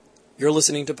You're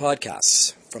listening to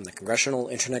podcasts from the Congressional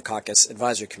Internet Caucus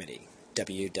Advisory Committee,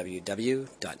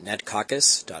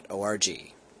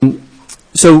 www.netcaucus.org.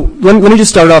 So let me just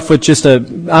start off with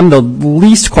I'm the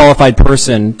least qualified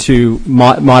person to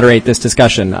moderate this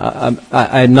discussion.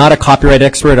 I'm not a copyright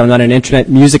expert. I'm not an internet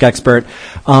music expert.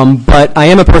 But I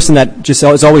am a person that just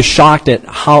is always shocked at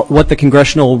what the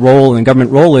congressional role and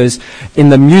government role is in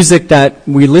the music that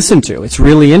we listen to. It's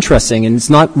really interesting, and it's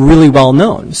not really well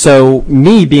known. So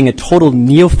me being a total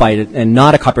neophyte and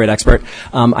not a copyright expert,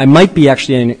 I might be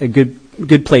actually in a good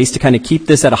place to kind of keep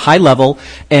this at a high level.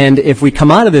 And if we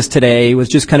come out of this today with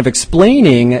just kind of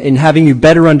explaining and having you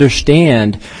better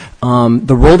understand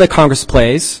the role that Congress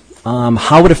plays,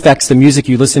 how it affects the music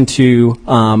you listen to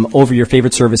over your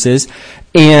favorite services,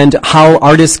 and how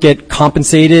artists get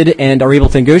compensated and are able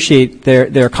to negotiate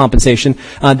their compensation,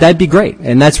 that'd be great.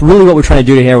 And that's really what we're trying to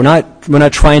do here. We're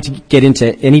not trying to get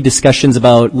into any discussions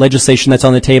about legislation that's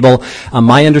on the table.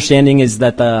 My understanding is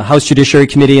that the House Judiciary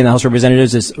Committee and the House of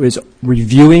Representatives is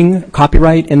reviewing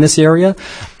copyright in this area.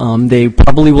 They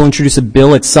probably will introduce a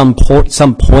bill at some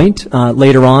point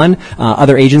later on.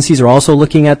 Other agencies are also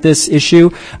looking at this issue.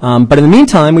 But in the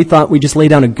meantime, we thought we'd just lay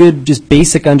down a good, just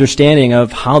basic understanding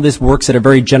of how this works at a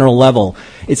very general level.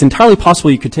 It's entirely possible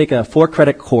you could take a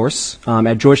 4-credit course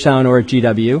at Georgetown or at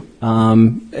GW,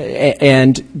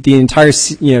 and the entire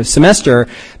semester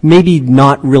maybe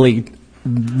not really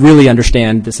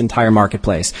understand this entire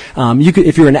marketplace.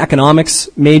 If you're an economics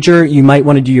major, you might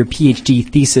want to do your PhD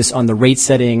thesis on the rate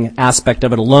setting aspect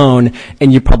of it alone,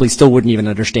 and you probably still wouldn't even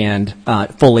understand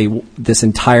fully this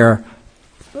entire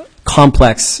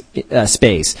complex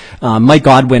space. Mike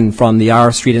Godwin from the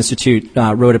R Street Institute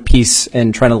wrote a piece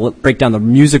and trying to break down the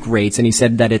music rates, and he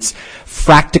said that it's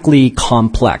fractally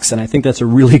complex, and I think that's a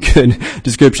really good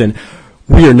description.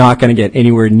 We are not going to get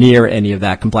anywhere near any of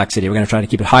that complexity. We're going to try to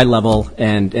keep it high level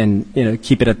and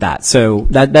keep it at that. So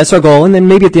that's our goal. And then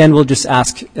maybe at the end we'll just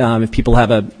ask if people have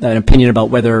an opinion about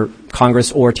whether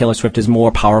Congress or Taylor Swift is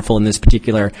more powerful in this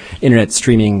particular internet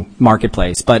streaming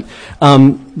marketplace. But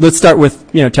let's start with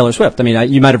Taylor Swift. I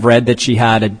mean, you might have read that she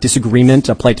had a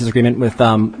polite disagreement with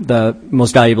the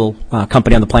most valuable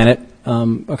company on the planet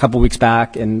a couple weeks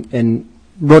back, and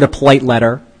wrote a polite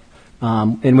letter.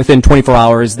 And within 24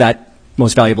 hours, that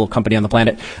most valuable company on the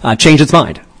planet changed its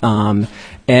mind. And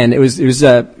it was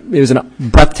a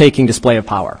breathtaking display of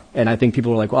power. And I think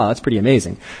people were like, wow, that's pretty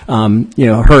amazing.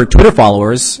 Her Twitter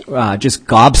followers, just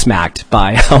gobsmacked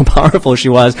by how powerful she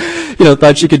was,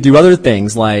 thought she could do other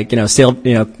things like,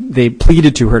 they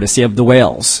pleaded to her to save the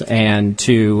whales and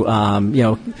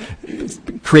to,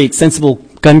 create sensible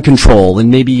gun control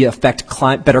and maybe affect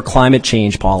better climate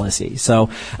change policy. So,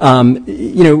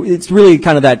 it's really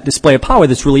kind of that display of power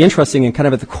that's really interesting and kind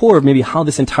of at the core of maybe how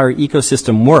this entire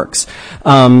ecosystem works.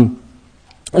 And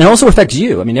it also affects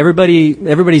you. I mean,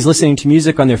 everybody's listening to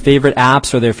music on their favorite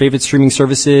apps or their favorite streaming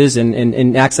services and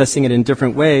accessing it in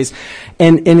different ways.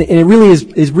 And it really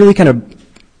is really kind of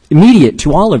immediate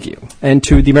to all of you and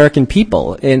to the American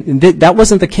people. And that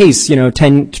wasn't the case,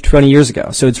 10 to 20 years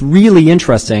ago. So it's really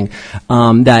interesting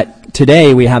that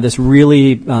today we have this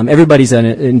really, everybody's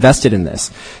invested in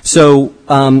this. So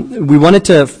we wanted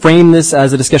to frame this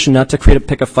as a discussion, not to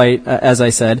pick a fight, as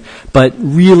I said, but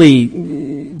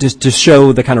really just to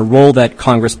show the kind of role that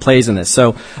Congress plays in this.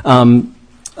 So a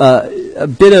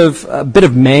bit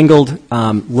of mangled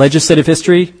legislative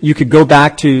history. You could go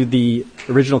back to the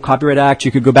original Copyright Act.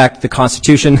 You could go back to the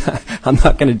Constitution. I'm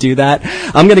not going to do that.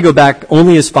 I'm going to go back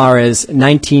only as far as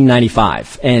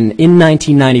 1995. And in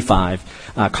 1995,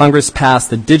 Congress passed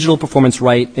the Digital Performance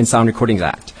Right in Sound Recordings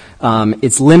Act.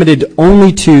 It's limited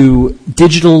only to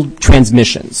digital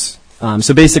transmissions.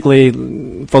 So basically,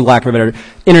 for lack of a better,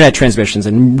 internet transmissions,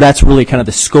 and that's really kind of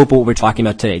the scope of what we're talking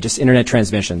about today, just internet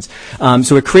transmissions.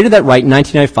 So it created that right in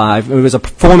 1995. It was a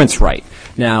performance right.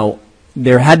 Now,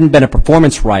 there hadn't been a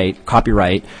performance right,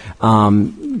 copyright,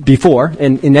 before,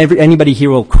 and anybody here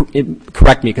will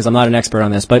correct me because I'm not an expert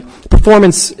on this, but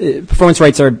performance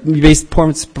rights are based.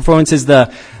 Performance is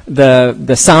the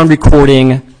sound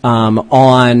recording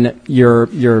on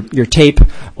your tape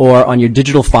or on your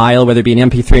digital file, whether it be an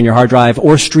MP3 on your hard drive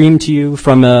or streamed to you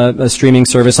from a streaming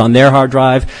service on their hard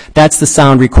drive. That's the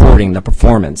sound recording, the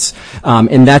performance,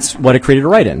 and that's what it created a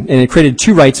right in. And it created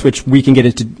two rights, which we can get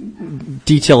into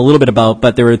detail a little bit about,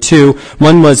 but there were two.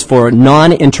 One was for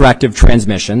non-interactive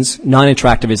transmissions.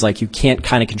 Non-interactive is like you can't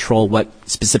kind of control what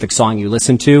specific song you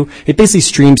listen to. It basically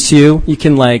streams to you. You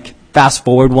can like fast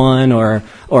forward one or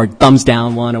thumbs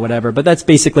down one or whatever, but that's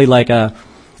basically like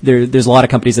there's a lot of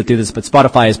companies that do this, but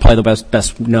Spotify is probably the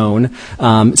best known.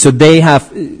 So they have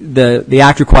the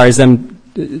act requires them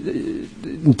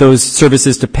those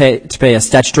services to pay a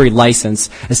statutory license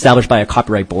established by a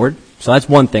copyright board. So that's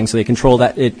one thing. So they control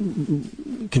that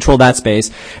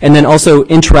space, and then also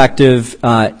interactive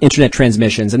internet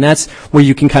transmissions, and that's where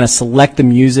you can kind of select the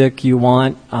music you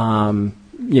want.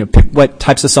 Pick what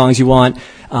types of songs you want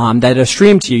that are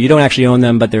streamed to you. You don't actually own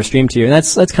them, but they're streamed to you. And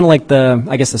that's kind of like the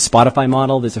Spotify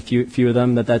model. There's a few of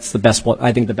them that's the best.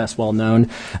 I think the best well known.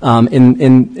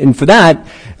 And for that,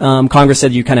 Congress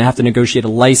said you kind of have to negotiate a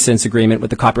license agreement with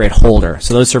the copyright holder.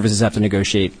 So those services have to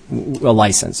negotiate a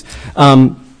license.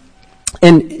 But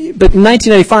in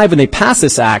 1995, when they passed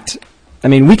this act, I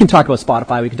mean, we can talk about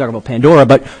Spotify, we can talk about Pandora,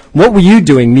 but what were you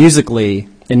doing musically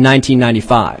in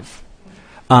 1995?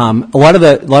 A lot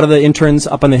of the interns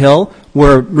up on the Hill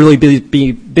were really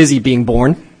busy being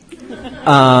born.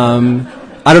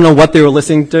 I don't know what they were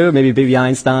listening to. Maybe Baby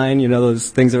Einstein, those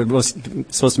things that were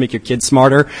supposed to make your kids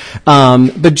smarter.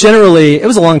 But generally, it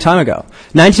was a long time ago.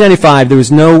 1995, there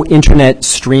was no internet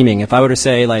streaming. If I were to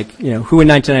say, who in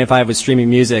 1995 was streaming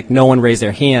music, no one raised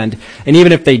their hand. And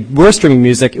even if they were streaming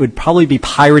music, it would probably be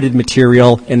pirated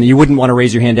material, and you wouldn't want to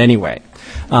raise your hand anyway.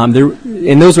 And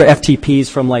those were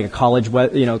FTPs from like a college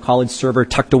server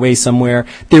tucked away somewhere.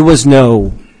 There was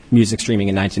no music streaming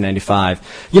in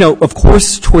 1995. Of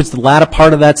course, towards the latter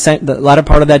part of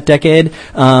that decade,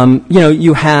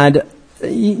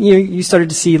 you started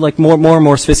to see like more and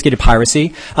more sophisticated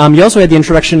piracy. You also had the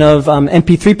introduction of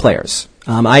MP3 players.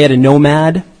 I had a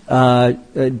Nomad. A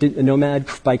Nomad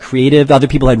by Creative. Other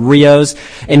people had Rios.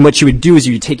 And what you would do is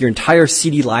you would take your entire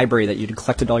CD library that you'd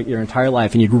collected all your entire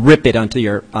life and you'd rip it onto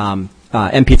your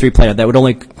MP3 player that would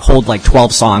only hold like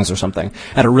 12 songs or something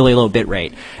at a really low bit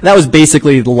rate. And that was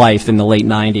basically the life in the late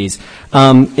 90s.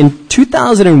 In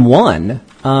 2001,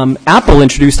 Apple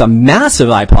introduced a massive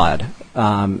iPod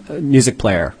music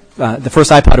player. The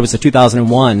first iPod was a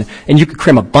 2001, and you could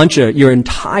cram your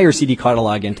entire CD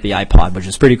catalog into the iPod, which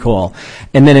is pretty cool.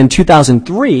 And then in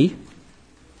 2003,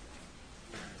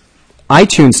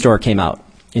 iTunes Store came out,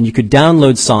 and you could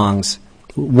download songs,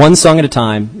 one song at a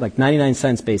time, like 99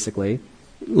 cents basically.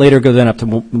 Later go then up to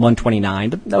 129.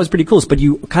 But that was pretty cool. But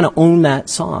you kind of own that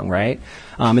song, right?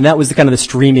 And that was the kind of the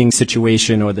streaming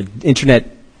situation or the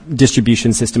internet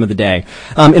distribution system of the day.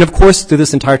 And of course, through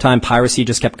this entire time, piracy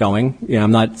just kept going.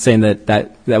 I'm not saying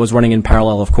that was running in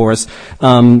parallel, of course.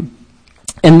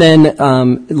 And then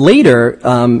later,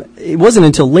 it wasn't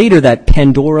until later that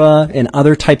Pandora and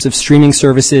other types of streaming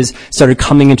services started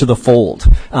coming into the fold.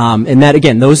 And that,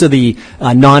 again, those are the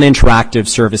non-interactive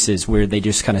services where they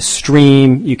just kind of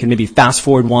stream. You can maybe fast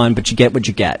forward one, but you get what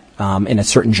you get in a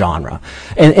certain genre.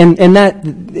 And that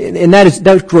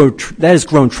has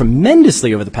grown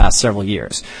tremendously over the past several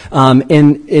years.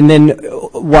 And then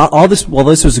while this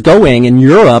was going in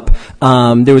Europe,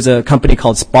 there was a company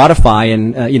called Spotify,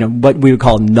 and what we would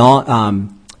call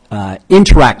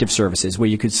interactive services where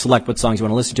you could select what songs you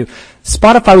want to listen to.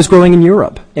 Spotify was growing in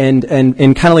Europe and kind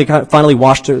of like finally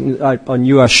washed on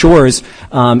U.S. shores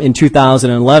in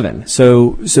 2011.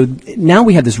 So now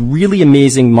we have this really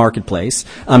amazing marketplace.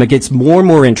 It gets more and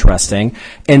more interesting.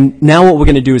 And now what we're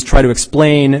going to do is try to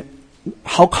explain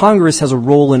how Congress has a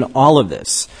role in all of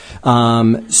this.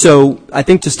 So I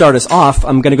think to start us off,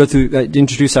 I'm going to go through,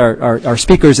 introduce our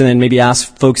speakers and then maybe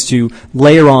ask folks to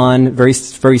layer on very,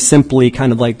 very simply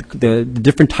kind of like the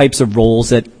different types of roles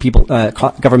that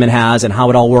government has and how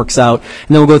it all works out.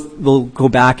 And then we'll go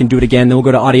back and do it again. Then we'll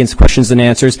go to audience questions and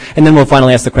answers. And then we'll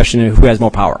finally ask the question of who has more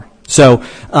power. So,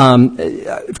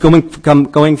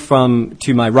 going from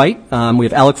to my right, we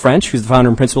have Alec French, who's the founder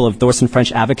and principal of Thorson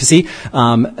French Advocacy.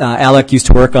 Alec used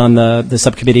to work on the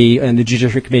subcommittee and the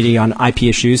Judiciary Committee on IP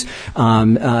issues.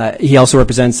 He also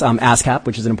represents ASCAP,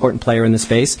 which is an important player in this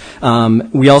space.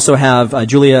 We also have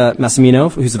Julia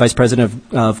Massimino, who's the vice president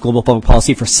of global public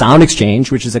policy for Sound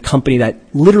Exchange, which is a company that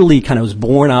literally kind of was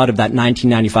born out of that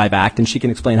 1995 act, and she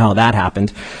can explain how that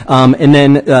happened. And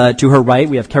then to her right,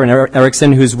 we have Karen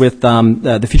Erickson, who's with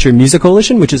the Future Music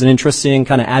Coalition, which is an interesting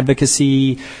kind of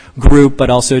advocacy group, but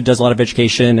also does a lot of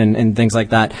education and things like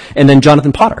that. And then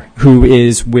Jonathan Potter, who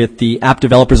is with the App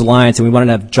Developers Alliance, and we wanted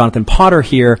to have Jonathan Potter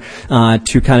here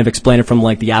to kind of explain it from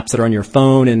like the apps that are on your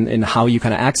phone and how you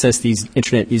kind of access these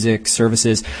internet music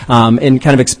services and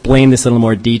kind of explain this in a little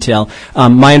more detail.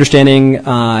 My understanding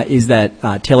is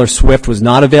that Taylor Swift was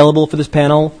not available for this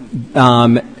panel,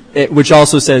 which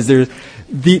also says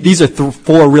these are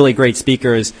four really great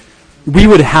speakers. We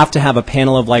would have to have a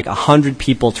panel of like 100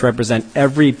 people to represent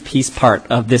every piece part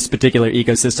of this particular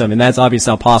ecosystem, and that's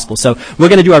obviously not possible. So we're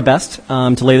going to do our best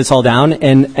to lay this all down.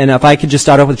 And if I could just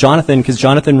start off with Jonathan, because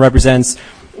Jonathan represents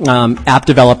app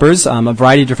developers, a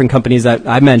variety of different companies that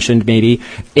I mentioned maybe.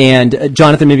 And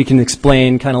Jonathan, maybe you can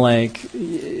explain kind of like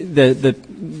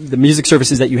the music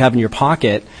services that you have in your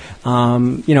pocket.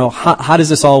 How does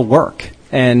this all work?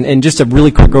 And just a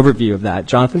really quick overview of that.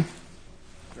 Jonathan?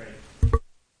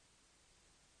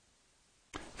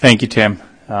 Thank you, Tim.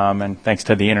 And thanks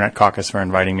to the Internet Caucus for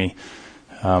inviting me.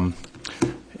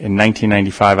 In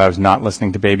 1995, I was not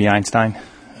listening to Baby Einstein.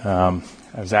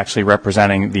 I was actually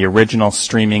representing the original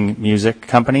streaming music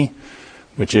company,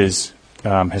 which is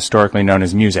historically known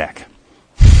as Muzak.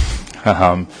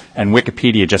 And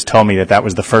Wikipedia just told me that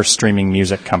was the first streaming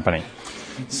music company.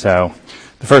 So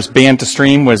the first band to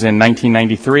stream was in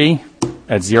 1993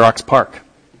 at Xerox PARC.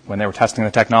 When they were testing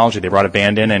the technology, they brought a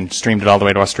band in and streamed it all the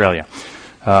way to Australia.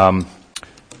 So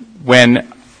when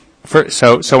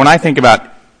I think about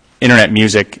Internet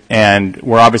music, and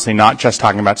we're obviously not just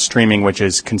talking about streaming, which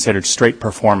is considered straight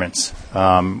performance,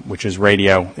 which is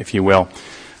radio, if you will.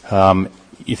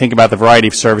 You think about the variety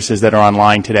of services that are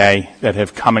online today that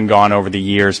have come and gone over the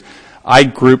years. I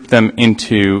group them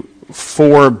into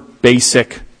 4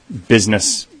 basic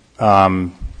business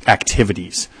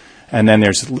activities, and then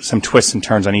there's some twists and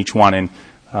turns on each one.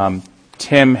 And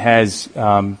Tim has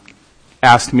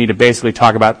asked me to basically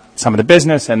talk about some of the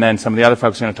business, and then some of the other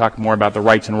folks are going to talk more about the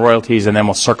rights and royalties, and then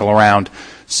we'll circle around.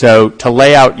 So to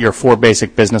lay out your 4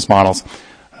 basic business models,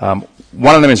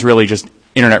 one of them is really just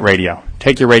Internet radio.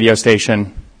 Take your radio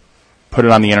station, put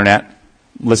it on the Internet,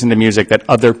 listen to music that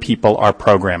other people are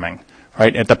programming.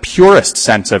 Right? At the purest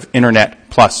sense of Internet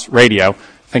plus radio,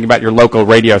 think about your local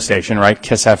radio station, right?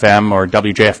 KISS FM or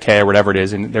WJFK or whatever it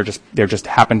is, and they're just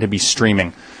happen to be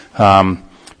streaming.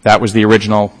 That was the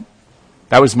original.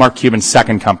 That was Mark Cuban's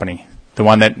second company, the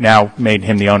one that now made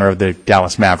him the owner of the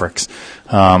Dallas Mavericks.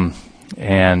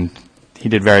 And he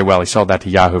did very well. He sold that to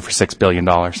Yahoo for $6 billion.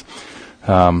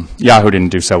 Yahoo didn't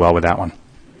do so well with that one.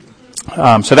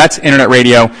 So that's Internet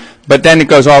radio. But then it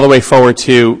goes all the way forward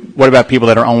to what about people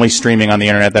that are only streaming on the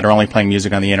Internet, that are only playing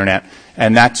music on the Internet?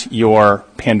 And that's your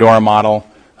Pandora model.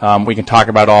 We can talk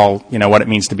about all, what it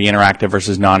means to be interactive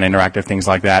versus non-interactive, things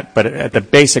like that. But at the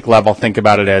basic level, think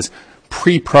about it as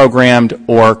pre-programmed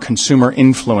or consumer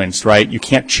influenced, right? You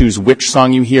can't choose which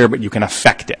song you hear, but you can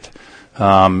affect it.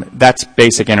 That's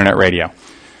basic Internet radio.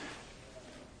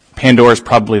 Pandora is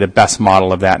probably the best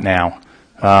model of that now.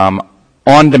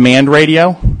 On-demand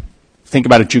radio, think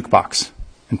about a jukebox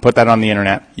and put that on the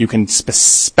Internet. You can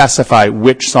specify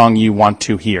which song you want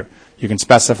to hear. You can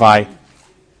specify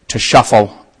to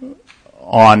shuffle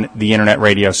on the Internet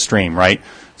radio stream, right?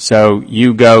 So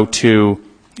you go to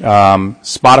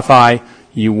Spotify,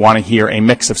 you want to hear a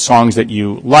mix of songs that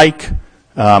you like,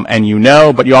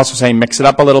 and but you also say mix it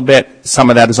up a little bit. Some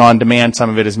of that is on demand, some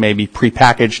of it is maybe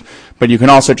prepackaged, but you can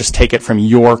also just take it from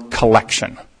your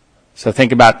collection. So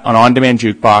think about an on-demand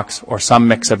jukebox or some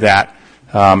mix of that,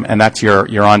 and that's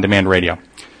your on-demand radio.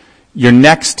 Your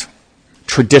next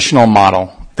traditional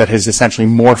model that has essentially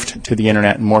morphed to the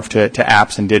Internet and morphed to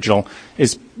apps and digital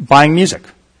is buying music,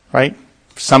 right?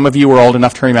 Some of you were old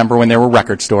enough to remember when there were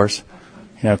record stores.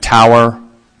 Tower,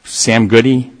 Sam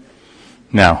Goody.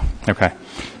 No. Okay.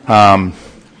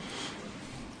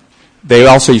 They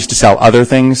also used to sell other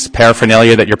things,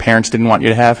 paraphernalia that your parents didn't want you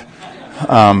to have,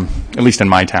 at least in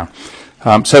my town.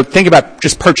 So think about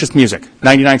just purchased music.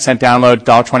 99-cent download,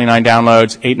 $1.29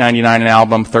 downloads, $8.99 an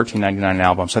album, $13.99 an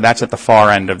album. So that's at the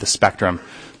far end of the spectrum.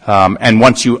 And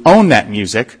once you own that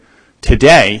music,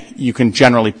 today, you can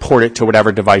generally port it to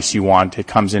whatever device you want. It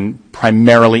comes in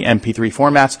primarily MP3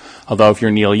 formats, although if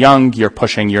you're Neil Young, you're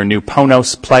pushing your new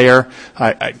Ponos player.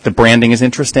 The branding is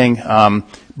interesting,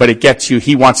 but it gets you,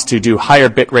 he wants to do higher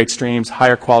bitrate streams,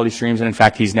 higher quality streams, and in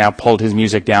fact, he's now pulled his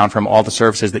music down from all the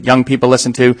services that young people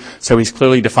listen to, so he's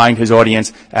clearly defined his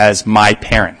audience as my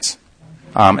parents.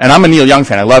 And I'm a Neil Young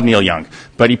fan. I love Neil Young,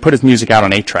 but he put his music out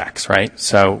on 8 tracks, right?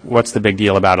 So what's the big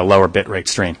deal about a lower bitrate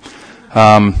stream?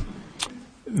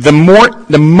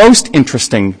 The most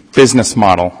interesting business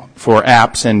model for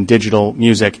apps and digital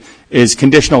music is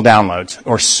conditional downloads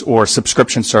or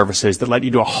subscription services that let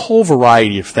you do a whole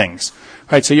variety of things.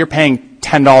 Right? So you're paying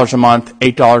 $10 a month,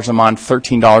 $8 a month,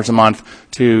 $13 a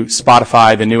month to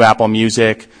Spotify, the new Apple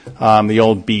Music, the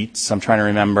old Beats. I'm trying to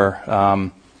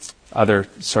remember other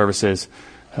services.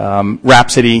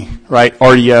 Rhapsody, right?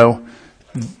 RDO.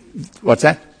 What's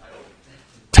that?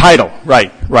 Tidal,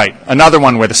 right. Another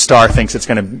one where the star thinks it's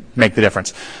going to make the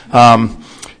difference.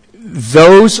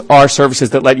 Those are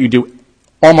services that let you do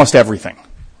almost everything,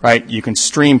 right? You can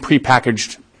stream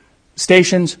prepackaged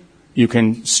stations. You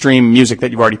can stream music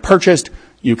that you've already purchased.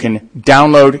 You can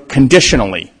download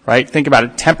conditionally, right? Think about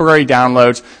it, temporary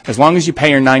downloads. As long as you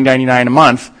pay your $9.99 a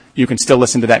month, you can still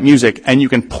listen to that music, and you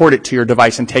can port it to your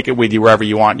device and take it with you wherever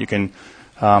you want. You can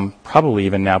probably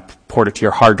even now port it to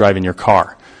your hard drive in your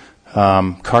car.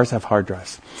 Cars have hard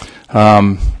drives.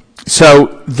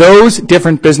 So those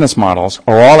different business models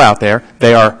are all out there.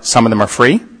 Some of them are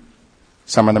free.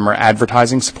 Some of them are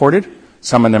advertising supported.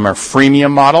 Some of them are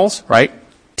freemium models, right?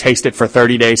 Taste it for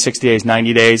 30 days, 60 days,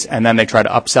 90 days, and then they try to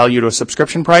upsell you to a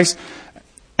subscription price.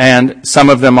 And some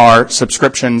of them are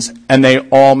subscriptions, and they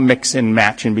all mix and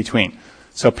match in between.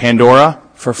 So Pandora,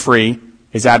 for free,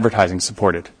 is advertising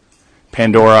supported.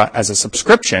 Pandora, as a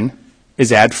subscription,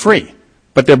 is ad-free.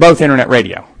 But they're both internet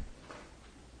radio.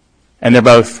 And they're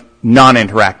both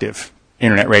non-interactive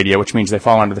internet radio, which means they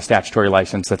fall under the statutory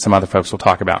license that some other folks will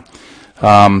talk about.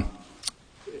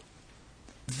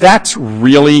 That's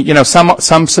really,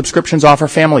 some subscriptions offer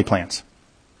family plans,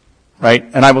 right?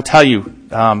 And I will tell you,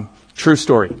 true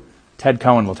story. Ted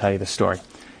Cohen will tell you this story.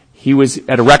 He was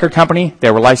at a record company.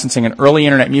 They were licensing an early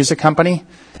internet music company.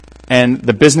 And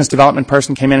the business development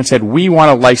person came in and said, we want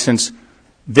to license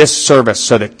this service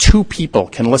so that two people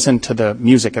can listen to the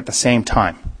music at the same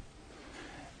time.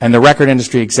 And the record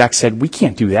industry exec said, we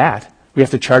can't do that. We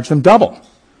have to charge them double.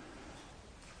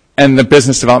 And the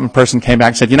business development person came back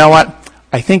and said, you know what?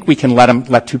 I think we can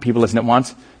let two people listen at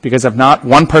once, because if not,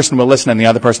 one person will listen and the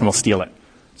other person will steal it.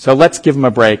 So let's give them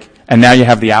a break. And now you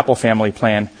have the Apple family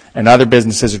plan, and other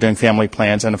businesses are doing family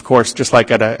plans. And of course, just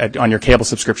like on your cable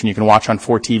subscription, you can watch on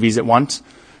 4 TVs at once.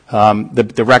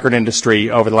 The record industry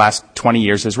over the last 20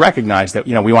 years has recognized that,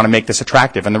 we want to make this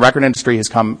attractive. And the record industry has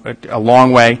come a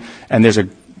long way, and there's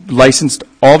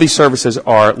all these services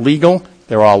are legal.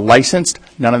 They're all licensed.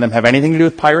 None of them have anything to do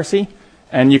with piracy.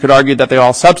 And you could argue that they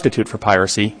all substitute for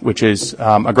piracy, which is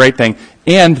a great thing.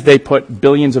 And they put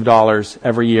billions of dollars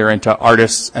every year into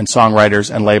artists and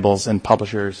songwriters and labels and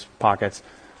publishers' pockets,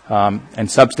 and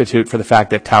substitute for the fact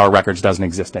that Tower Records doesn't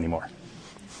exist anymore.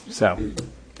 So,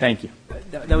 thank you.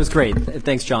 That was great.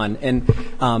 Thanks, John. And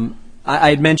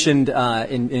I had mentioned,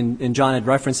 and John had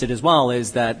referenced it as well,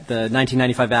 is that the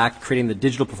 1995 Act creating the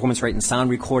digital performance right in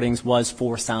sound recordings was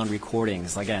for sound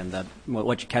recordings. Again,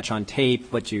 what you catch on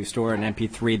tape, what you store in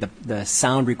MP3, the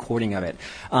sound recording of it.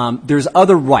 There's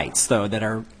other rights, though, that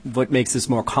are what makes this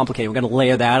more complicated. We're going to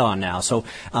layer that on now. So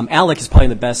Alec is probably in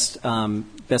the best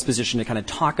position to kind of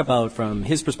talk about, from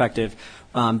his perspective,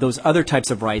 those other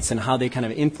types of rights and how they kind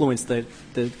of influence the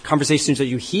conversations that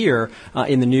you hear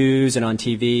in the news and on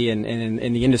TV and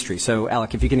in the industry. So,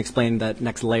 Alec, if you can explain that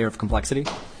next layer of complexity.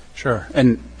 Sure.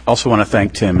 And also want to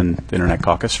thank Tim and the Internet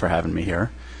Caucus for having me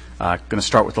here. Going to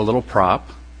start with a little prop,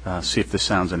 see if this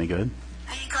sounds any good.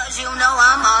 Because I'm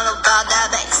all about that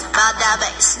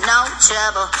bass, no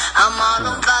trouble. I'm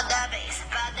all about that bass,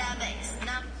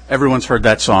 no. Everyone's heard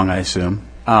that song, I assume.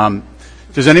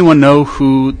 Does anyone know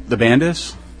who the band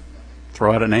is?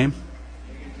 Throw out a name.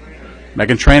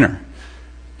 Meghan Trainor.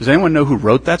 Does anyone know who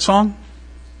wrote that song?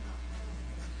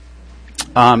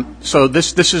 So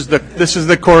this is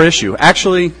the core issue.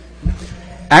 Actually,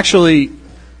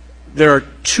 there are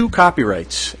 2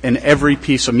 copyrights in every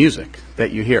piece of music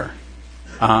that you hear.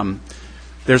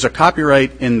 There's a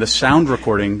copyright in the sound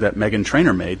recording that Meghan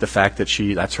Trainor made, the fact that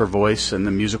that's her voice and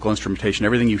the musical instrumentation,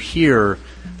 everything you hear,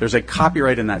 there's a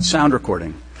copyright in that sound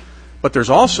recording. But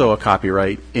there's also a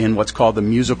copyright in what's called the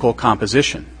musical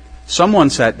composition.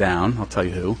 Someone sat down, I'll tell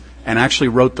you who, and actually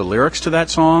wrote the lyrics to that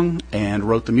song and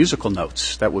wrote the musical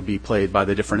notes that would be played by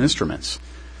the different instruments.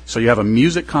 So you have a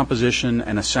music composition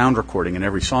and a sound recording in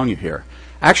every song you hear.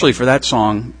 Actually, for that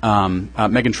song,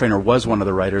 Meghan Trainor was one of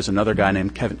the writers. Another guy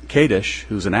named Kevin Kadish,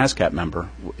 who's an ASCAP member,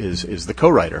 is the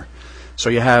co-writer.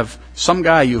 So you have some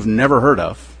guy you've never heard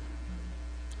of,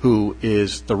 who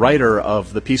is the writer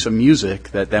of the piece of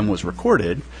music that then was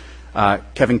recorded.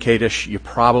 Kevin Kadish, you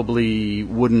probably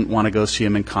wouldn't want to go see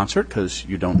him in concert because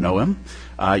you don't know him.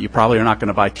 You probably are not going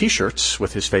to buy T-shirts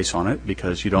with his face on it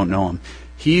because you don't know him.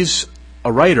 He's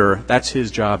a writer. That's his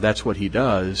job. That's what he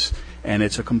does. And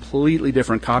it's a completely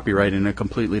different copyright and a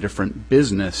completely different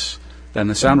business than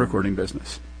the sound recording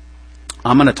business.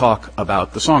 I'm going to talk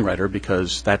about the songwriter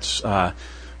because that's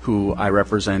who I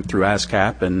represent through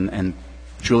ASCAP, and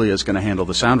Julia's going to handle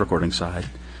the sound recording side.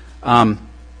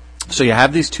 So you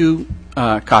have these 2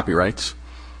 copyrights.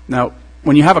 Now,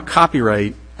 when you have a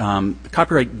copyright, the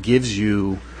copyright gives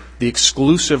you the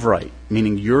exclusive right,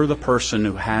 meaning you're the person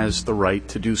who has the right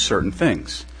to do certain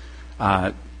things.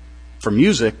 For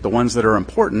music, the ones that are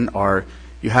important are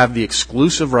you have the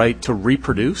exclusive right to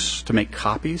reproduce, to make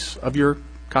copies of your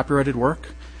copyrighted work.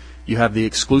 You have the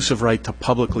exclusive right to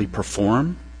publicly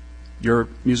perform your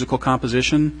musical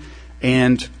composition.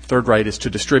 And third right is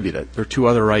to distribute it. There are 2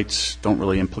 other rights, don't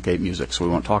really implicate music, so we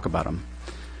won't talk about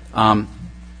them.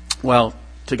 Well,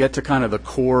 to get to kind of the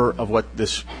core of what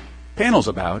this panel's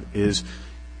about is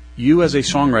you as a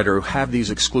songwriter who have these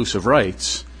exclusive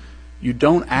rights, you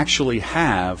don't actually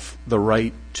have the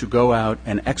right to go out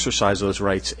and exercise those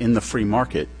rights in the free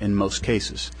market in most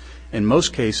cases. In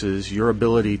most cases, your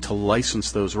ability to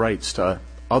license those rights to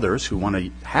others who want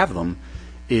to have them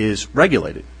is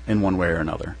regulated in one way or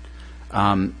another.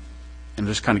 And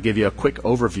just kind of give you a quick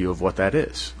overview of what that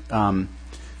is.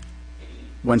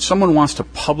 When someone wants to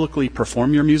publicly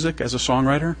perform your music as a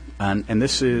songwriter, and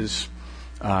this is,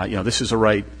 this is a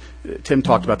right. Tim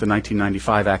talked about the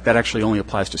 1995 Act. That actually only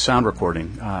applies to sound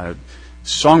recording.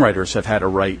 Songwriters have had a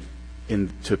right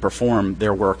to perform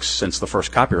their works since the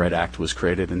first Copyright Act was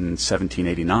created in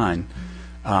 1789.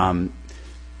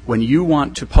 When you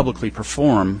want to publicly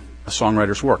perform a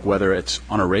songwriter's work, whether it's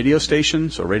on a radio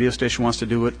station, so a radio station wants to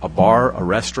do it, a bar, a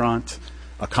restaurant,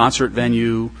 a concert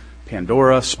venue,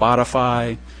 Pandora,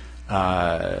 Spotify,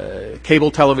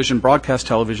 cable television, broadcast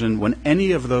television, when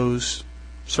any of those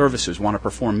services want to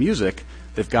perform music,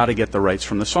 they've got to get the rights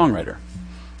from the songwriter.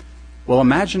 Well,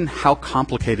 imagine how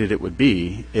complicated it would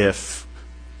be if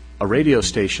a radio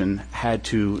station had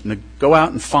to go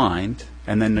out and find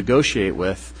and then negotiate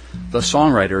with the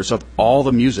songwriters of all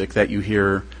the music that you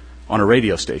hear on a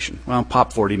radio station. Well,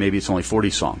 Pop 40, maybe it's only 40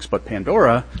 songs, but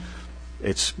Pandora,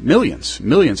 it's millions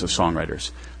of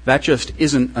songwriters. That just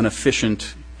isn't an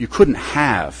efficient, you couldn't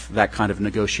have that kind of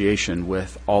negotiation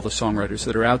with all the songwriters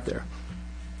that are out there.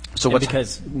 So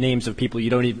because names of people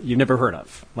you've never heard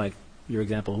of, like your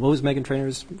example. What was Meghan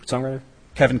Trainor's songwriter?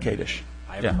 Kevin Kadish.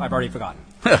 I've already forgotten.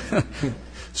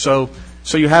 So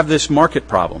you have this market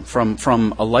problem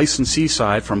from a licensee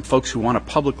side, from folks who want to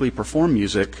publicly perform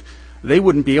music. They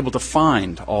wouldn't be able to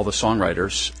find all the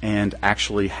songwriters and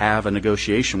actually have a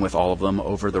negotiation with all of them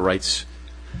over the rights.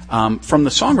 From the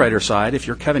songwriter side, if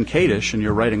you're Kevin Kadish and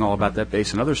you're writing all about that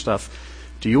bass and other stuff,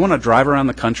 do you want to drive around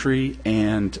the country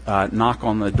and knock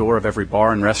on the door of every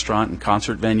bar and restaurant and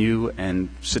concert venue and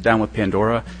sit down with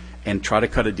Pandora and try to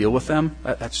cut a deal with them?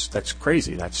 That's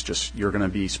crazy. That's just, you're going to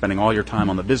be spending all your time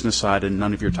on the business side and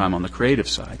none of your time on the creative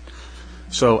side.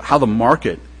 So how the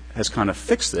market has kind of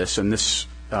fixed this, and this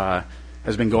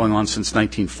has been going on since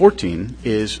 1914,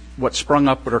 is what sprung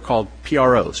up what are called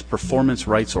PROs, Performance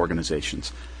Rights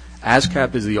Organizations.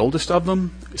 ASCAP is the oldest of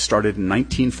them. It started in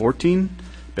 1914.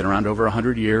 Been around over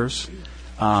 100 years.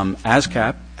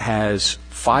 ASCAP has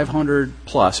 500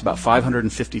 plus, about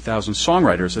 550,000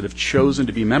 songwriters that have chosen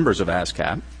to be members of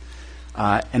ASCAP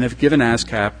and have given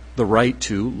ASCAP the right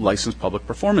to license public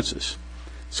performances.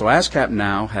 So ASCAP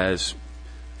now has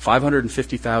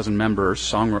 550,000 members,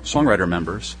 songwriter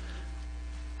members,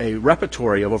 a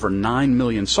repertory of over 9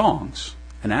 million songs,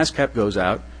 and ASCAP goes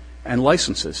out and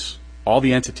licenses all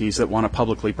the entities that want to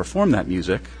publicly perform that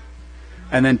music,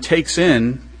 and then takes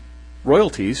in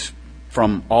royalties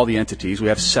from all the entities. We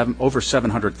have over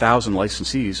 700,000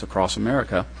 licensees across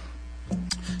America.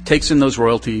 Takes in those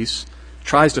royalties,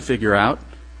 tries to figure out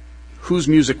whose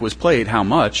music was played, how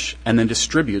much, and then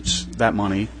distributes that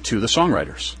money to the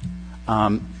songwriters.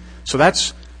 So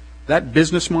that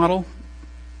business model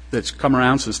that's come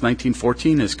around since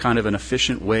 1914 is kind of an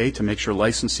efficient way to make sure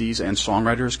licensees and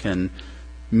songwriters can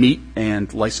meet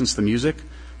and license the music.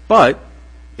 But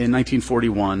in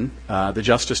 1941, the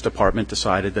Justice Department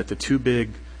decided that the two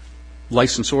big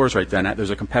licensors right then, there's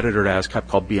a competitor to ASCAP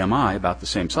called BMI, about the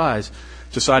same size,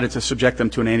 decided to subject them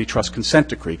to an antitrust consent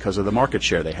decree because of the market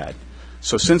share they had.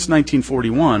 So since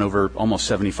 1941, over almost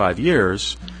 75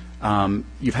 years,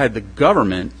 you've had the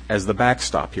government as the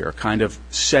backstop here, kind of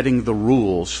setting the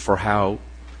rules for how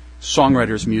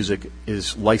songwriters' music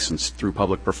is licensed through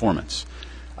public performance.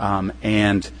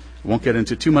 And I won't get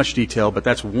into too much detail, but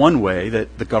that's one way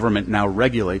that the government now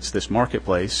regulates this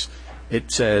marketplace.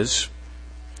 It says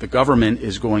the government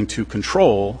is going to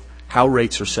control how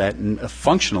rates are set and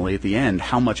functionally at the end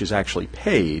how much is actually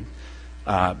paid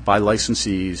by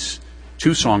licensees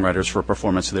to songwriters for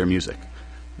performance of their music.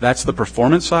 That's the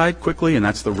performance side quickly, and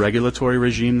that's the regulatory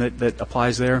regime that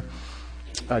applies there.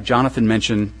 Jonathan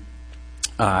mentioned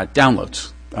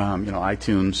downloads,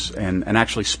 iTunes, and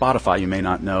actually Spotify, you may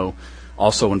not know,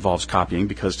 also involves copying,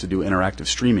 because to do interactive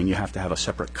streaming, you have to have a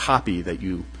separate copy that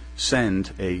you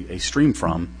send a stream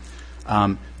from.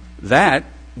 That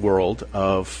world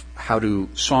of how do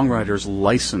songwriters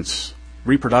license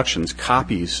reproductions,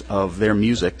 copies of their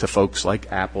music to folks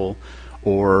like Apple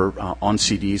or on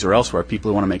CDs or elsewhere, people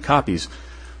who want to make copies,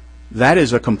 that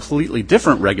is a completely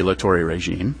different regulatory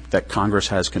regime that Congress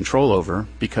has control over,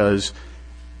 because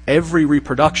every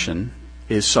reproduction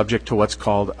is subject to what's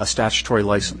called a statutory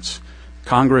license.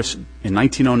 Congress, in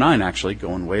 1909 actually,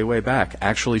 going way, way back,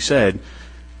 actually said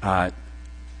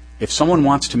If someone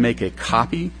wants to make a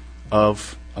copy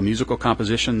of a musical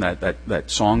composition, that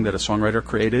song that a songwriter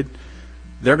created,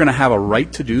 they're going to have a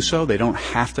right to do so. They don't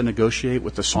have to negotiate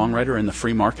with the songwriter in the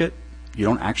free market. You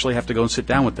don't actually have to go and sit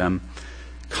down with them.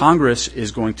 Congress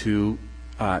is going to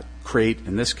create,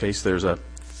 in this case, there's a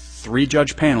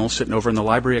 3-judge panel sitting over in the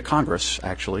Library of Congress,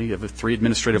 actually, of 3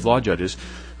 administrative law judges,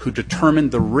 who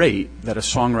determine the rate that a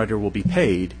songwriter will be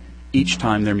paid each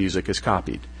time their music is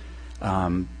copied.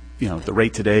 The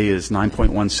rate today is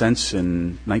 9.1 cents.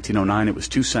 In 1909, it was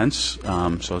 2 cents,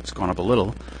 so it's gone up a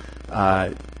little.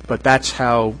 But that's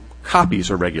how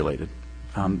copies are regulated.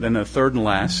 Then the third and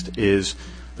last is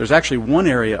there's actually one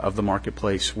area of the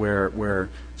marketplace where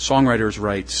songwriters'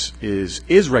 rights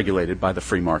is regulated by the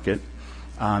free market.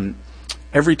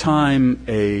 Every time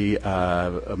a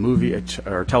movie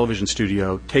or a television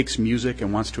studio takes music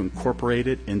and wants to incorporate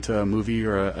it into a movie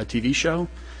or a TV show,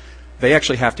 they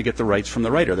actually have to get the rights from the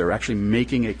writer. They're actually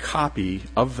making a copy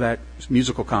of that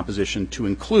musical composition to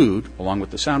include, along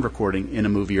with the sound recording, in a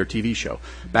movie or TV show.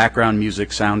 Background music,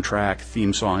 soundtrack,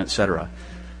 theme song, etc.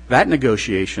 That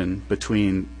negotiation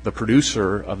between the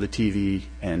producer of the TV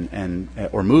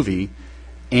or movie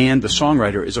and the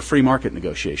songwriter is a free market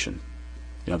negotiation.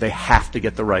 They have to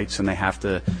get the rights, and they have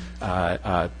to,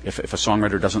 if a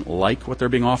songwriter doesn't like what they're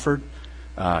being offered,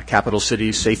 Capital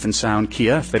Cities, Safe and Sound,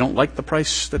 Kia, if they don't like the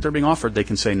price that they're being offered, they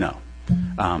can say no.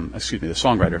 The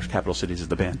songwriter, Capital Cities is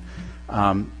the band.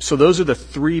 So those are the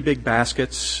 3 big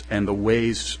baskets and the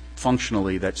ways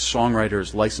functionally that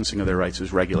songwriters' licensing of their rights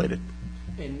is regulated.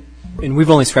 And we've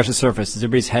only scratched the surface. Does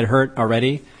everybody's head hurt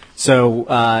already? So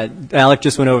Alec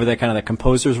just went over the kind of the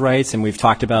composer's rights, and we've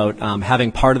talked about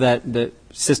having part of the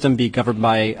system be governed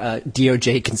by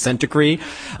DOJ consent decree.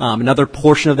 Another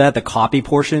portion of that, the copy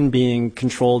portion, being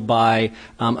controlled by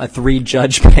a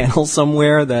 3-judge panel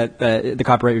somewhere, that the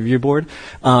Copyright Review Board.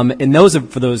 And those are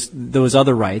for those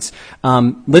other rights.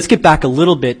 Let's get back a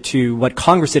little bit to what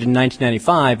Congress did in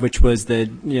 1995, which was the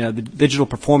digital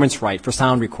performance right for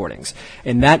sound recordings,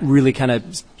 and that really kind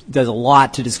of does a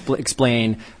lot to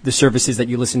explain the services that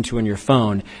you listen to on your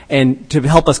phone. And to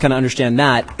help us kind of understand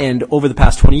that, and over the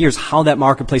past 20 years, how that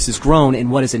marketplace has grown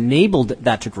and what has enabled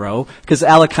that to grow, because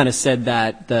Alec kind of said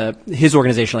that his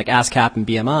organization, like ASCAP and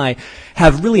BMI,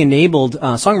 have really enabled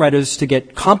songwriters to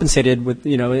get compensated with,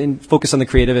 and focus on the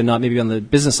creative and not maybe on the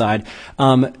business side.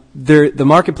 The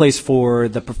marketplace for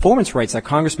the performance rights that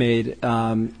Congress made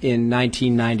in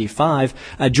 1995,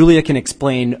 Julia can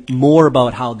explain more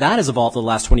about how that has evolved the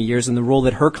last 20 years and the role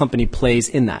that her company plays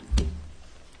in that.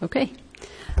 Okay.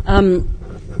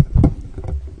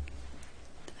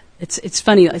 It's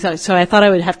funny. So I thought I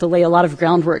would have to lay a lot of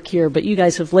groundwork here, but you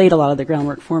guys have laid a lot of the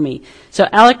groundwork for me. So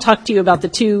Alec talked to you about the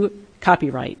 2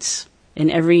 copyrights in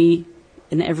every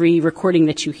recording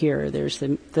that you hear. There's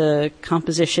the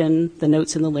composition, the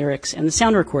notes and the lyrics, and the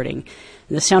sound recording.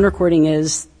 And the sound recording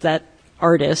is that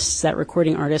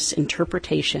recording artist's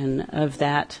interpretation of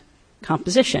that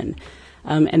composition,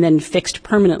 and then fixed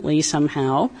permanently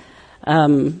somehow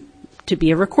to be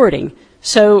a recording.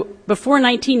 So before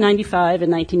 1995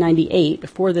 and 1998,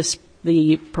 before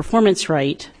the performance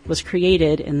right was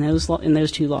created in those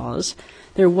 2 laws,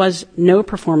 there was no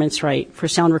performance right for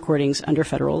sound recordings under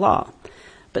federal law.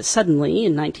 But suddenly,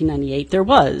 in 1998, there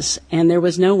was, and there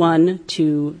was no one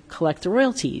to collect the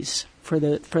royalties for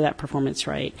that performance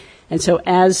right. And so,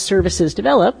 as services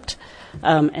developed,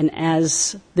 and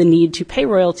as the need to pay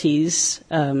royalties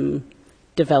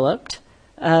developed,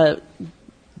 the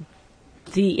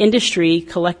industry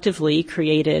collectively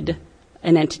created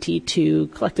an entity to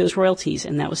collect those royalties,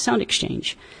 and that was Sound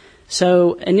Exchange.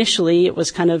 So initially, it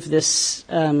was kind of this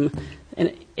in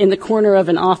the corner of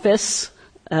an office.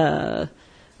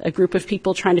 A group of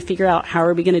people trying to figure out how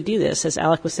are we going to do this. As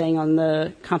Alec was saying on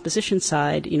the composition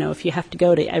side, if you have to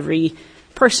go to every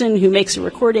person who makes a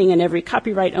recording and every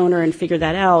copyright owner and figure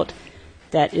that out,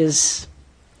 that is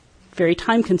very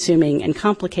time consuming and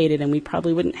complicated, and we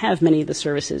probably wouldn't have many of the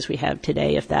services we have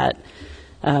today if that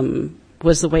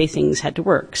was the way things had to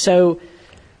work. So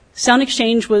Sound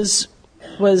Exchange was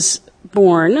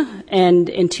born, and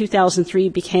in 2003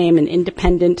 became an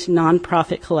independent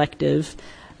nonprofit collective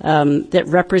that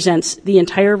represents the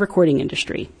entire recording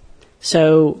industry.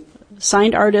 So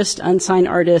signed artists, unsigned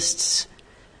artists,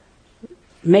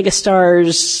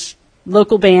 megastars,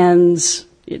 local bands,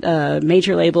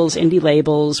 major labels, indie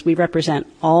labels. We represent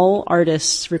all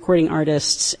artists, recording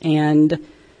artists, and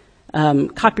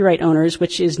copyright owners,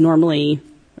 which is normally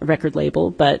a record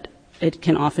label, but it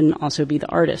can often also be the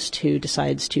artist who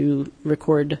decides to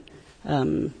record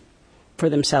for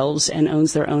themselves and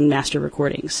owns their own master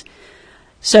recordings.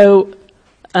 So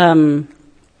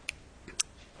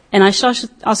And I should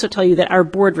also tell you that our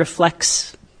board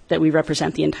reflects that we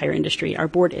represent the entire industry. Our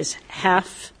board is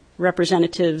half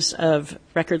representatives of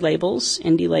record labels,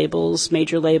 indie labels,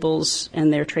 major labels,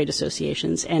 and their trade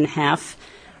associations, and half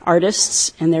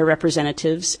artists and their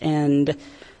representatives and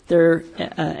their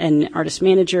and artist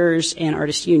managers and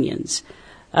artist unions.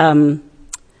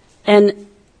 And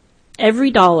every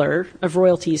dollar of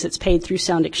royalties that's paid through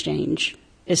Sound Exchange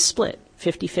is split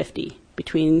 50-50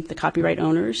 between the copyright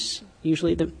owners,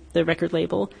 usually the record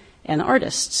label, and the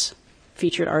artists,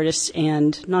 featured artists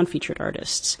and non-featured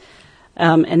artists.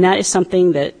 And that is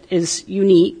something that is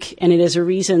unique, and it is a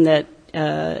reason that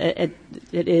it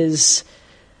is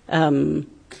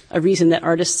a reason that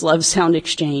artists love Sound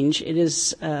Exchange. It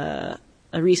is a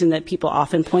reason that people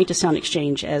often point to Sound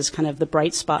Exchange as kind of the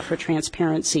bright spot for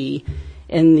transparency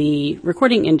in the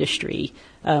recording industry,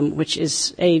 which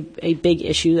is a big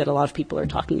issue that a lot of people are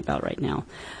talking about right now.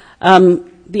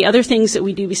 The other things that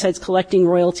we do besides collecting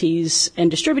royalties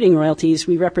and distributing royalties,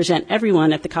 we represent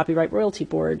everyone at the Copyright Royalty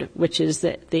Board, which is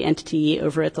the entity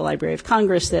over at the Library of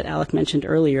Congress that Alec mentioned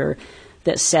earlier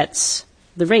that sets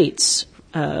the rates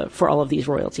for all of these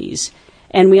royalties.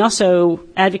 And we also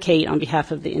advocate on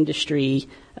behalf of the industry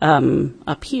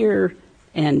up here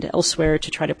and elsewhere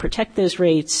to try to protect those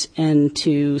rates and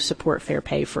to support fair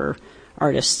pay for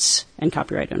artists and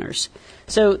copyright owners.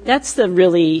 So that's the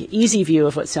really easy view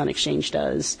of what Sound Exchange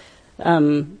does.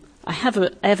 I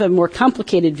have a more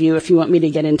complicated view if you want me to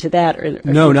get into that. Or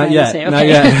no, not yet. Say, okay. Not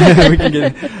yet. We can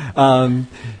get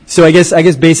so I guess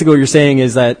basically what you're saying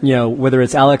is that, whether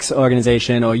it's Alec's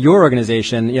organization or your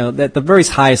organization, that the very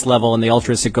highest level and the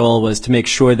altruistic goal was to make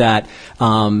sure that,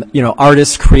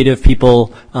 artists, creative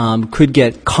people, could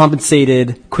get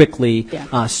compensated quickly.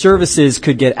 Yeah. Services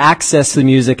could get access to the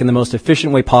music in the most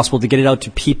efficient way possible to get it out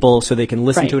to people so they can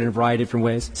listen to it in a variety of different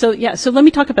ways. So let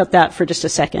me talk about that for just a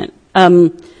second.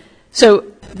 So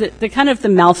the kind of the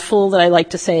mouthful that I like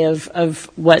to say of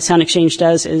what Sound Exchange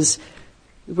does is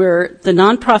we're the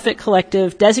nonprofit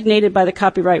collective designated by the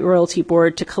Copyright Royalty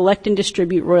Board to collect and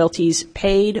distribute royalties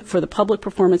paid for the public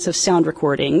performance of sound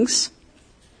recordings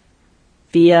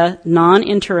via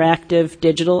non-interactive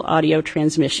digital audio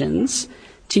transmissions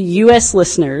to U.S.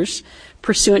 listeners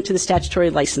pursuant to the statutory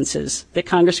licenses that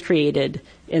Congress created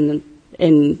in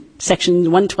Sections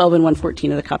 112 and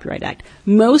 114 of the Copyright Act.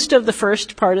 Most of the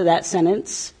first part of that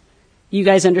sentence you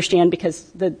guys understand because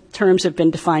the terms have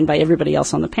been defined by everybody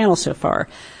else on the panel so far.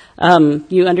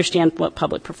 You understand what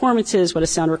public performance is, what a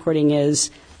sound recording is,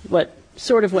 what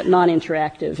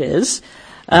non-interactive is.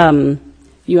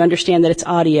 You understand that it's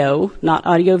audio, not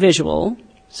audio-visual,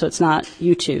 so it's not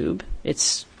YouTube.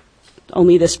 It's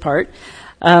only this part.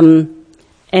 And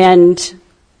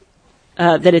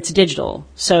that it's digital.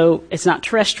 So it's not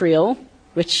terrestrial,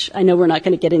 which I know we're not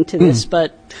going to get into this,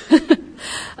 but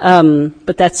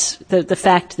that's the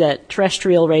fact that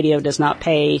terrestrial radio does not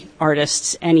pay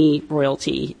artists any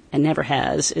royalty and never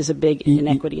has is a big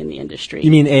inequity in the industry.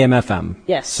 You mean AM/FM?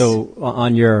 Yes. So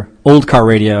on your old car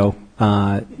radio,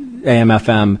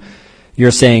 AM/FM,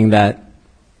 you're saying that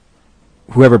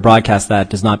whoever broadcasts that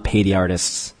does not pay the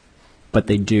artists, but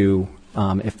they do.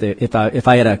 If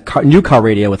I had a new car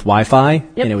radio with Wi-Fi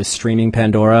and it was streaming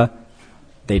Pandora,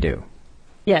 they do.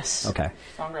 Yes. Okay.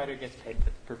 Songwriter gets paid, but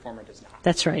the performer does not.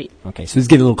 That's right. Okay, so it's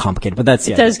getting a little complicated, but that's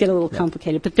it does get a little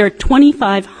complicated. But there are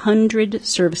 2,500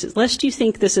 services. Lest you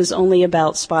think this is only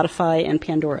about Spotify and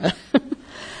Pandora.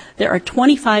 There are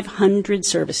 2,500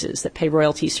 services that pay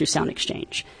royalties through Sound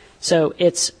Exchange. So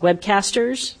it's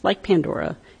webcasters like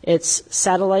Pandora. It's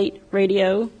satellite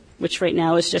radio, which right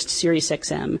now is just Sirius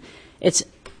XM. It's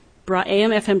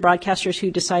AM/FM broadcasters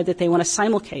who decide that they want to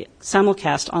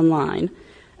simulcast online.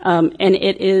 And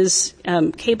it is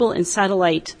cable and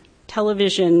satellite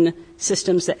television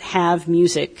systems that have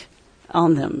music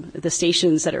on them. The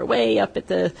stations that are way up at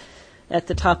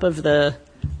the top of the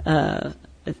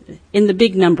in the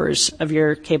big numbers of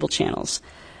your cable channels.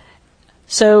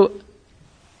 So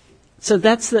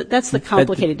that's the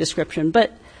complicated description,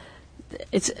 but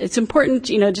it's important,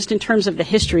 just in terms of the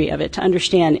history of it, to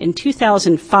understand in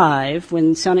 2005,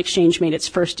 when Sound Exchange made its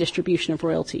first distribution of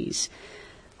royalties,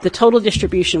 the total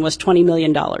distribution was $20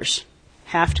 million,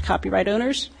 half to copyright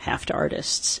owners, half to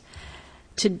artists.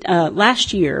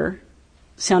 Last year,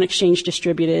 Sound Exchange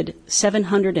distributed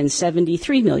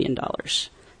 $773 million.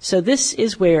 So this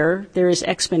is where there is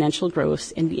exponential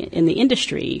growth in the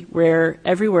industry, where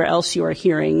everywhere else you are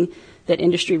hearing that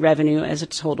industry revenue as a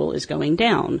total is going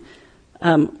down.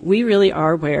 We really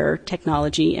are where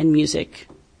technology and music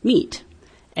meet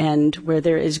and where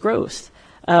there is growth.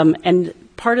 And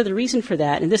part of the reason for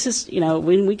that, and this is,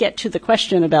 when we get to the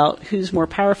question about who's more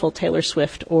powerful, Taylor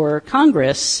Swift or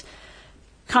Congress,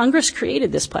 Congress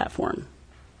created this platform.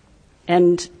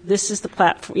 And this is the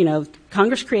platform,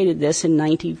 Congress created this in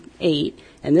 98,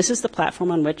 and this is the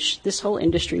platform on which this whole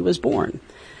industry was born.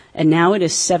 And now it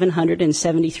is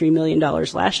 $773 million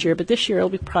last year, but this year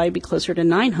it'll probably be closer to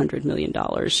 $900 million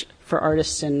for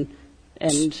artists and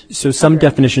So some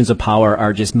definitions of power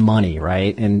are just money,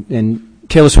 right? And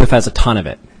Taylor Swift has a ton of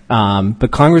it.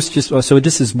 But Congress so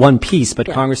this is one piece, but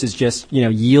Congress has just,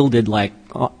 yielded like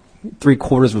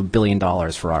 $750 million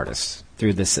for artists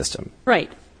through this system.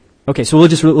 Right. Okay, so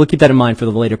we'll keep that in mind for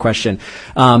the later question.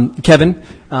 Kevin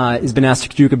has been asked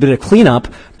to do a bit of cleanup,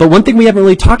 but one thing we haven't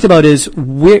really talked about is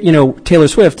where, Taylor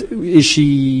Swift, is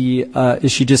she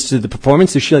just the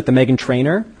performance? Is she like the Meghan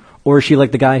Trainor? Or is she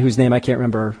like the guy whose name I can't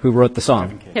remember who wrote the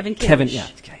song? Kevin, yeah.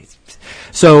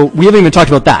 So we haven't even talked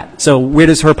about that. So where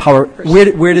does her power,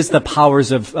 where does the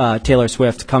powers of Taylor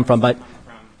Swift come from?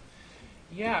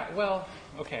 Yeah, well,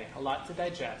 okay, a lot to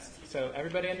digest. So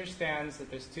everybody understands that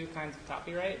there's two kinds of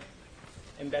copyright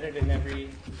embedded in every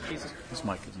piece of... This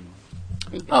mic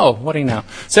is... Oh, what do you know?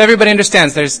 So everybody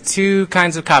understands there's two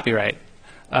kinds of copyright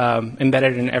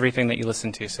embedded in everything that you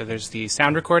listen to. So there's the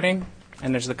sound recording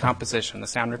and there's the composition. The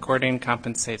sound recording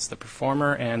compensates the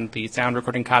performer, and the sound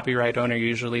recording copyright owner,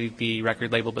 usually the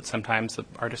record label, but sometimes the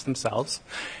artist themselves.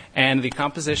 And the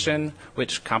composition,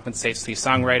 which compensates the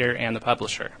songwriter and the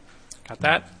publisher. Got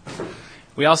that?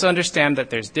 We also understand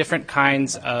that there's different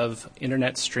kinds of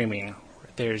internet streaming.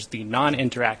 There's the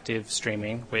non-interactive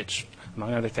streaming, which,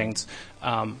 among other things,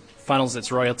 funnels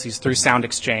its royalties through Sound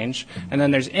Exchange. And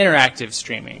then there's interactive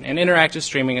streaming. And interactive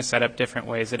streaming is set up different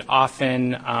ways. It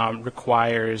often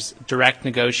requires direct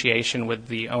negotiation with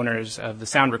the owners of the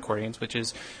sound recordings, which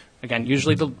is, again,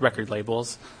 usually the record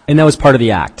labels. And that was part of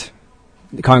the act.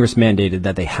 The Congress mandated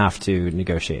that they have to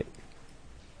negotiate.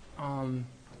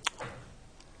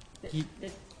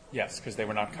 Yes, because they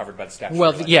were not covered by the statute.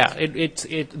 Well, yeah,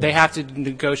 they have to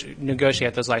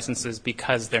negotiate those licenses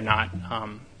because they're not.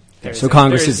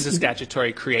 Congress is a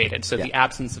statutory created, so the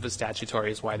absence of a statutory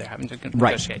is why they're having to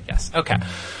negotiate. Right. Yes. Okay.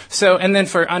 So, and then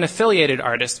for unaffiliated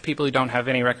artists, people who don't have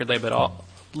any record label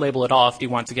at all, if you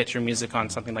want to get your music on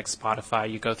something like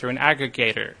Spotify, you go through an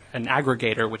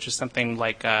aggregator, which is something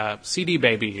like CD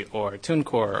Baby or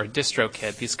TuneCore or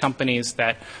DistroKid. These companies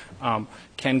that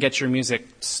can get your music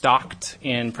stocked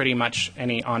in pretty much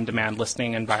any on-demand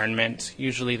listening environment.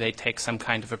 Usually they take some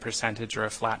kind of a percentage or a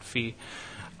flat fee.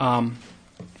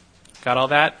 Got all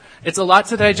that? It's a lot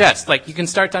to digest. Like, you can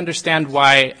start to understand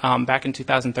why back in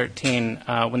 2013,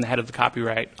 when the head of the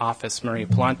Copyright Office, Marie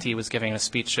Pallanti, was giving a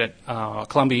speech at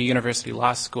Columbia University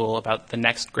Law School about the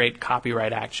next great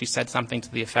Copyright Act, she said something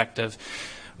to the effect of,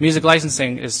 music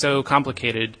licensing is so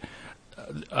complicated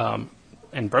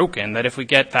and broken that if we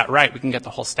get that right, we can get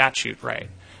the whole statute right.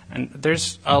 And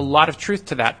there's a lot of truth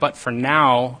to that, but for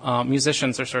now,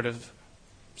 musicians are sort of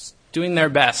doing their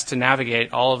best to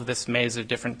navigate all of this maze of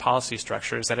different policy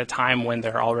structures at a time when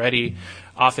they're already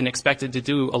often expected to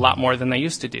do a lot more than they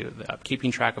used to do,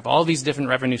 keeping track of all these different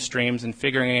revenue streams and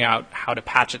figuring out how to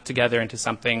patch it together into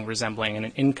something resembling an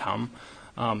income.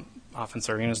 Often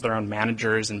serving as their own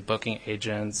managers and booking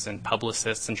agents and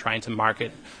publicists and trying to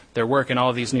market their work in all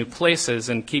of these new places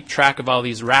and keep track of all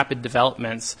these rapid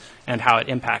developments and how it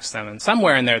impacts them. And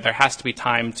somewhere in there has to be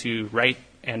time to write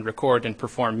and record and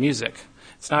perform music.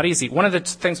 It's not easy. One of the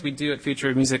things we do at Future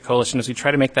of Music Coalition is we try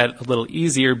to make that a little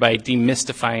easier by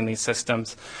demystifying these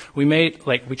systems. We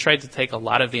tried to take a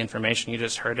lot of the information you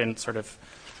just heard and sort of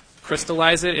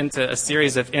crystallize it into a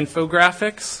series of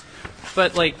infographics.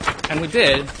 And we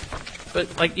did,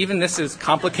 but even this is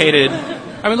complicated.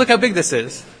 I mean, look how big this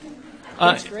is.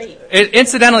 That's great.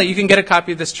 Incidentally, you can get a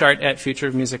copy of this chart at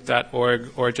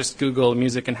futureofmusic.org or just Google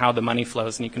music and how the money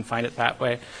flows, and you can find it that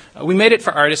way. We made it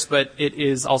for artists, but it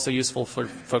is also useful for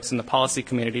folks in the policy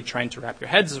community trying to wrap your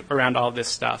heads around all this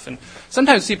stuff. And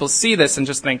sometimes people see this and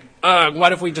just think,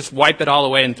 what if we just wipe it all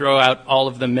away and throw out all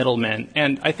of the middlemen?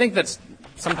 And I think that's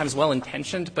sometimes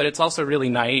well-intentioned, but it's also really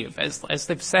naive. As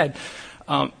they've said,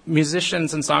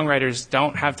 musicians and songwriters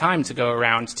don't have time to go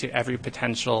around to every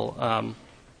potential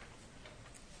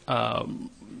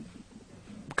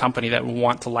company that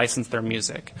want to license their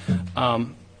music.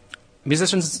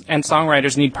 Musicians and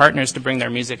songwriters need partners to bring their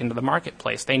music into the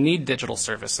marketplace. They need digital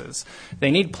services. They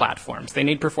need platforms. They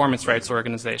need performance rights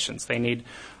organizations. They need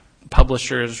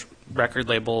publishers, record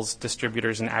labels,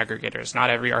 distributors, and aggregators. Not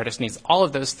every artist needs all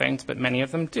of those things, but many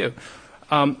of them do,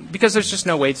 because there's just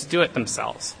no way to do it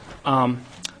themselves. The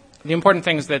important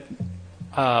thing is that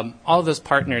all of those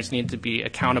partners need to be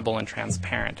accountable and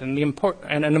transparent. And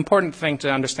an important thing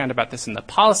to understand about this in the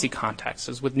policy context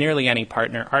is with nearly any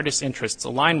partner, artists' interests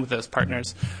align with those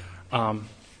partners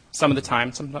some of the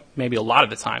time, maybe a lot of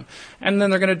the time, and then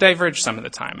they're going to diverge some of the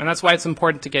time. And that's why it's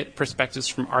important to get perspectives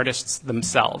from artists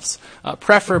themselves,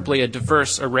 preferably a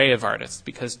diverse array of artists,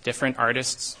 because different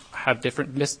artists have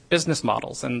different business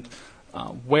models, and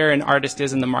where an artist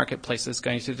is in the marketplace is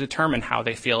going to determine how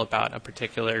they feel about a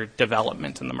particular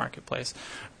development in the marketplace.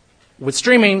 With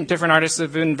streaming, different artists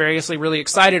have been variously really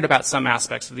excited about some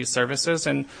aspects of these services,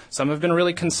 and some have been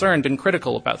really concerned and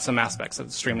critical about some aspects of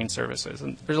the streaming services.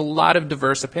 And there's a lot of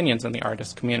diverse opinions in the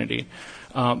artist community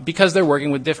because they're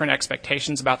working with different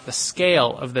expectations about the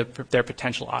scale of their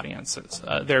potential audiences.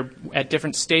 They're at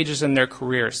different stages in their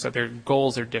careers, so their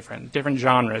goals are different. Different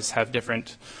genres have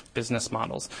different business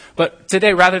models. But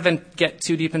today, rather than get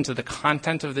too deep into the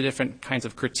content of the different kinds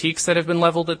of critiques that have been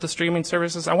leveled at the streaming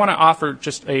services, I want to offer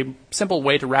just a simple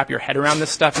way to wrap your head around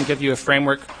this stuff and give you a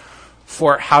framework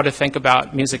for how to think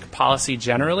about music policy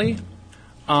generally.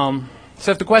 So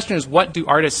if the question is, what do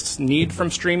artists need from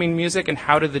streaming music and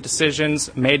how do the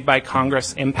decisions made by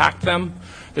Congress impact them?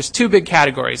 There's two big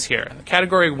categories here.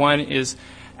 Category one is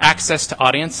access to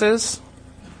audiences,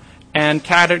 and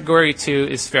category two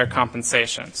is fair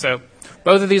compensation. So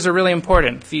both of these are really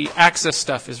important. The access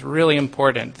stuff is really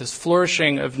important. This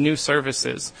flourishing of new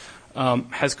services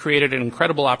has created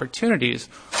incredible opportunities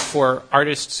for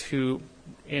artists who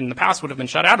in the past would have been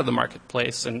shut out of the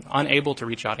marketplace and unable to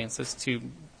reach audiences to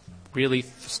really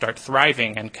start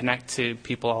thriving and connect to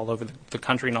people all over the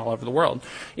country and all over the world.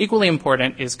 Equally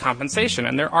important is compensation,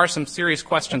 and there are some serious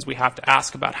questions we have to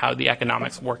ask about how the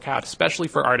economics work out, especially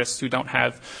for artists who don't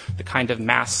have the kind of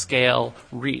mass scale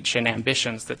reach and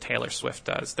ambitions that Taylor Swift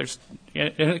does.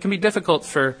 And it can be difficult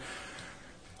for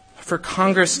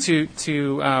Congress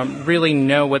to really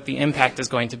know what the impact is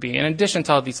going to be. In addition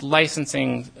to all these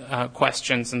licensing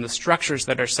questions and the structures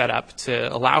that are set up to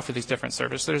allow for these different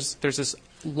services, there's this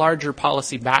larger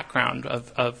policy background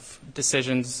of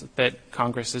decisions that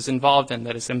Congress is involved in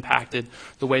that has impacted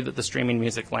the way that the streaming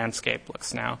music landscape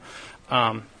looks now.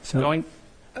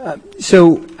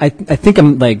 So I think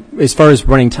I'm as far as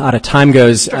running out of time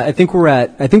goes, sure. I think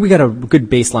we got a good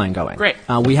baseline going. Great.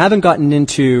 We haven't gotten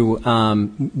into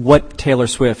what Taylor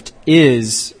Swift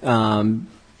is beyond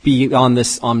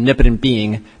this omnipotent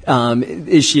being.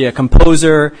 Is she a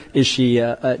composer? Does she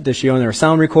own her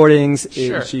sound recordings?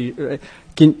 Sure. Is she,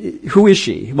 who is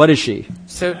she? What is she?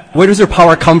 So where does her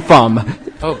power come from?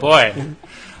 Oh boy.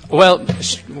 Well,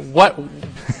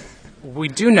 we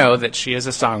do know that she is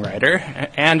a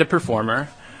songwriter and a performer.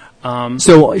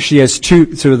 So she has she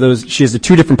has the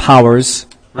two different powers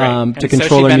right. To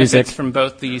control her music. So she benefits from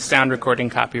both the sound recording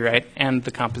copyright and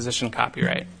the composition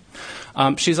copyright.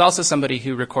 She's also somebody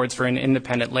who records for an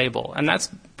independent label, and that's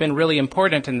been really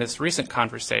important in this recent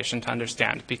conversation to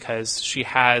understand because she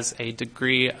has a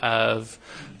degree of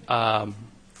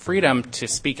freedom to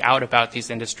speak out about these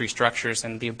industry structures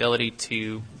and the ability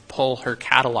to pull her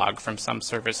catalog from some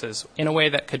services in a way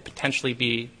that could potentially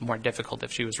be more difficult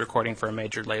if she was recording for a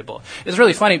major label. It's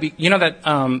really funny. You know that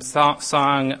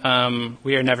song,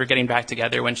 We Are Never Getting Back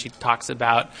Together, when she talks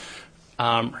about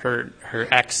her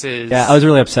exes? Yeah, I was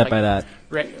really upset by that.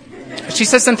 Right. She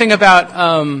says something about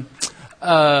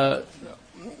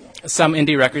some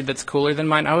indie record that's cooler than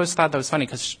mine. I always thought that was funny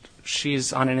because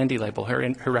she's on an indie label.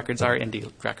 Her records are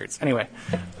indie records. Anyway.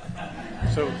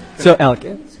 So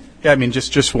Alec. Yeah, I mean,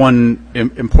 just one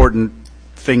important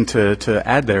thing to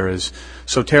add there is,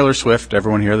 so Taylor Swift,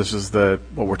 everyone here, this is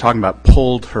what we're talking about,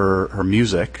 pulled her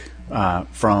music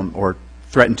from, or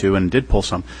threatened to, and did pull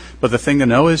some. But the thing to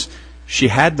know is she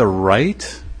had the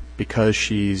right, because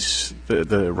she's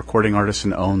the recording artist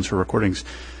and owns her recordings,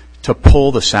 to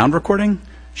pull the sound recording.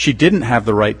 She didn't have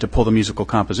the right to pull the musical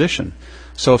composition.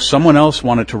 So if someone else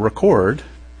wanted to record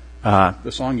the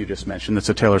song you just mentioned, that's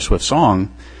a Taylor Swift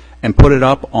song, and put it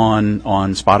up on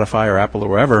Spotify or Apple or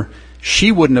wherever,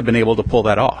 she wouldn't have been able to pull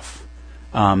that off.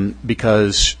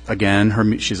 Because,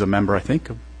 again, she's a member, I think,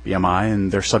 of BMI,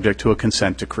 and they're subject to a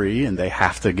consent decree, and they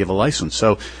have to give a license.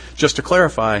 So just to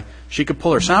clarify, she could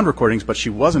pull her sound recordings, but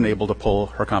she wasn't able to pull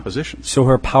her compositions. So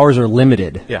her powers are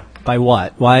limited. Yeah. By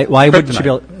what? Why wouldn't she be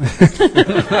able?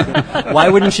 Why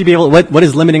wouldn't she be able? What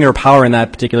is limiting her power in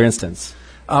that particular instance?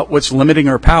 What's limiting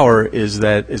her power is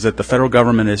that the federal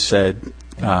government has said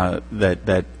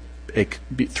that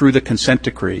through the consent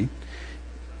decree,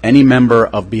 any member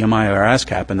of BMI or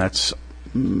ASCAP, and that's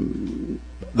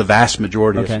the vast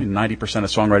majority, okay. of 90% of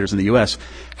songwriters in the U.S.,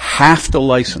 have to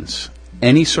license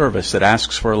any service that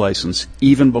asks for a license,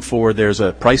 even before there's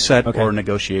a price set Okay. or a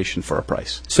negotiation for a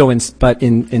price. So in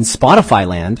Spotify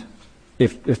land,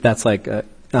 if that's like,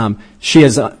 she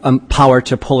has power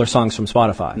to pull her songs from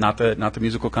Spotify. Not the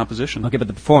musical composition. Okay, but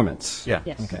the performance. Yeah.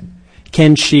 Yes. Okay.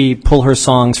 Can she pull her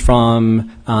songs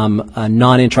from a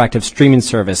non-interactive streaming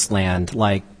service land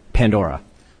like Pandora?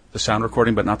 The sound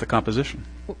recording, but not the composition.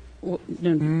 Not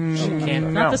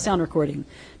the sound recording.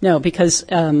 No, because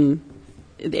we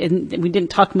didn't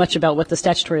talk much about what the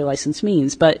statutory license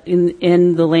means, but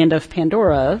in the land of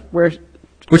Pandora,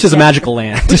 Which is a magical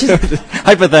land.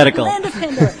 Hypothetical. land of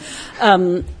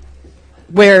Pandora,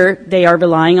 where they are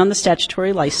relying on the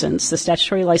statutory license. The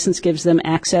statutory license gives them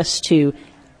access to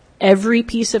every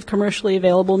piece of commercially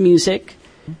available music,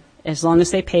 as long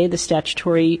as they pay the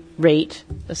statutory rate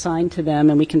assigned to them,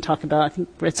 and we can talk about, I think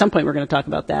at some point we're going to talk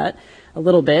about that a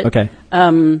little bit. Okay.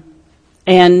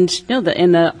 And no,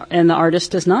 the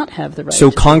artist does not have the right.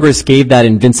 So Congress gave that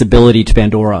invincibility to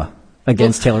Pandora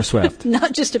against Taylor Swift.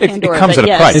 Not just to Pandora, comes but at a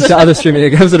yes. price. It's to other streaming.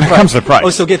 It comes at a price. comes at a price. Oh,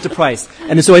 so get the price.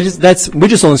 And so we're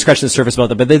just only scratching the surface about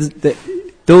that. But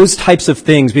those types of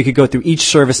things, we could go through each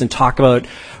service and talk about,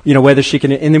 whether she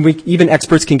can, and then even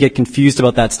experts can get confused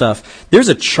about that stuff. There's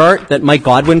a chart that Mike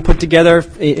Godwin put together.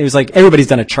 It was like everybody's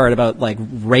done a chart about like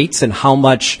rates and how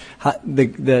much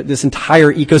this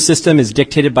entire ecosystem is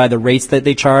dictated by the rates that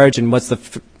they charge, and what's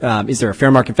is there a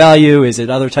fair market value? Is it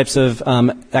other types of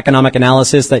economic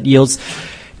analysis that yields?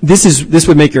 This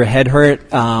would make your head hurt,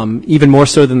 even more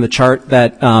so than the chart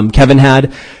that Kevin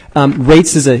had.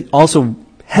 Rates is also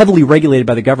heavily regulated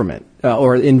by the government,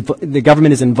 the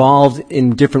government is involved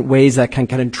in different ways that can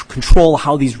kind of control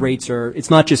how these rates are. It's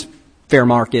not just fair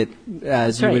market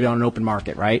as you would on an open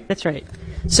market, right? That's right.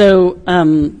 So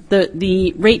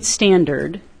the rate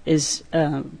standard is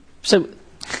so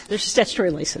there's a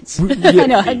statutory license. I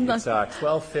know. It's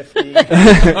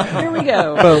 $12.50. Here we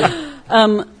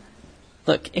go.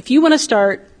 Look, if you want to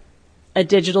start a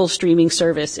digital streaming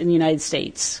service in the United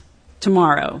States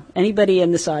tomorrow, anybody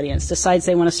in this audience decides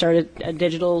they want to start a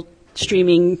digital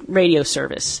streaming radio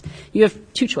service, you have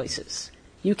two choices.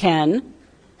 You can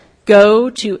go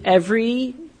to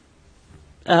every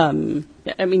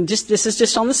this is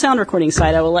just on the sound recording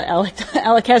side. I will let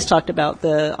Alec has talked about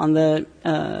on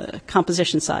the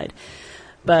composition side.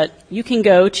 But you can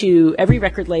go to every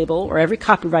record label or every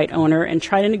copyright owner and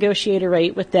try to negotiate a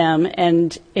rate with them.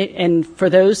 And for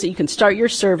those that you can start your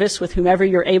service with whomever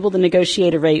you're able to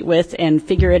negotiate a rate with and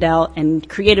figure it out and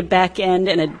create a back end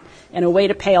and a way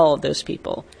to pay all of those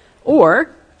people.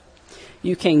 Or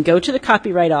you can go to the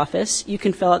Copyright Office. You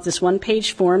can fill out this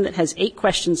one-page form that has 8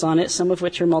 questions on it, some of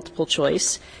which are multiple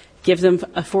choice. Give them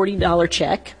a $40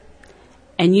 check.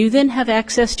 And you then have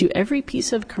access to every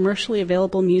piece of commercially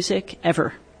available music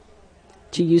ever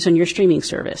to use on your streaming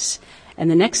service. And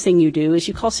the next thing you do is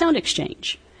you call Sound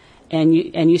Exchange. And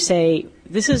you say,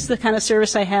 this is the kind of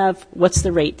service I have, what's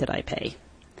the rate that I pay?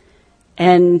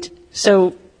 And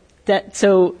so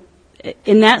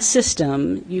in that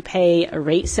system, you pay a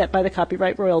rate set by the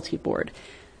Copyright Royalty Board.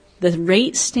 The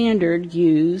rate standard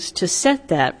used to set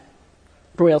that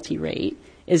royalty rate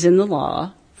is in the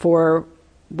law. For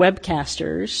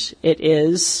webcasters, it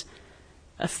is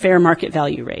a fair market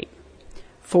value rate.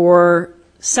 For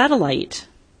satellite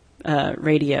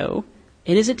radio,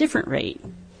 it is a different rate.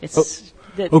 It's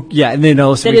and then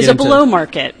also that is a below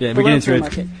market. Yeah, we get into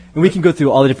it, and we can go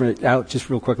through all the different just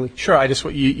real quickly. Sure.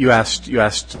 You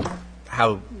asked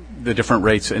how the different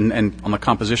rates and on the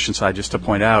composition side, just to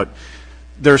point out,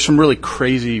 there are some really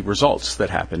crazy results that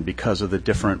happen because of the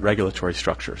different regulatory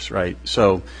structures, right?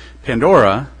 So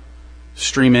Pandora,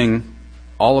 streaming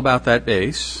all about that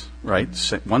bass, right?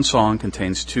 One song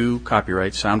contains 2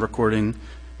 copyrights, sound recording,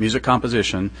 music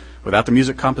composition. Without the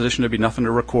music composition, there'd be nothing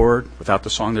to record. Without the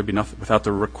song, there'd be nothing. Without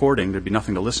the recording, there'd be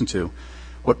nothing to listen to.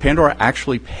 What Pandora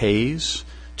actually pays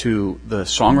to the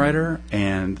songwriter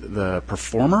and the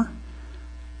performer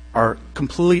are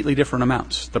completely different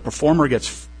amounts. The performer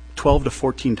gets 12 to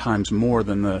 14 times more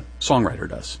than the songwriter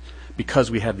does, because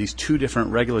we have these 2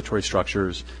 different regulatory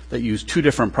structures that use 2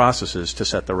 different processes to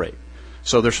set the rate.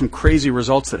 So there's some crazy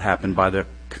results that happen by the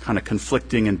kind of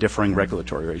conflicting and differing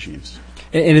regulatory regimes.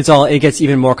 And it gets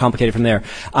even more complicated from there.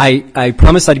 I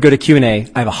promised I'd go to Q&A.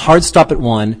 I have a hard stop at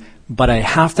 1, but I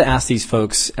have to ask these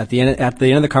folks at the end of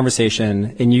the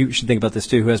conversation, and you should think about this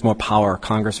too, who has more power,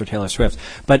 Congress or Taylor Swift.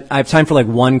 But I have time for like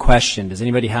one question. Does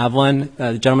anybody have one?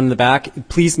 The gentleman in the back,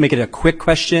 please make it a quick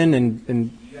question and Do you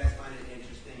guys find it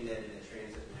interesting that in the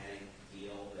transatlantic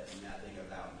deal that nothing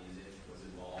about music was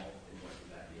involved, and what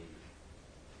does that mean?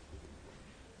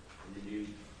 In the new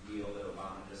deal that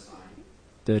Obama just signed?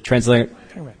 the transatlantic?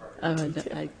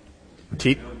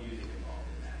 Teat?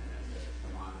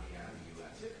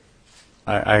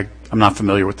 I'm not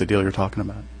familiar with the deal you're talking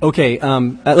about. Okay,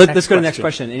 let's go to the next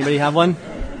question. Anybody have one?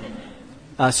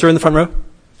 Sir in the front row.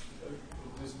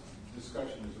 This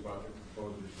discussion is about the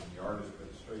composers and the artists, but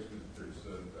it strikes me that there's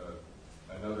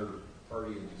another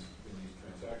party in these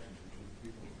transactions, which is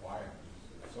people who buy them.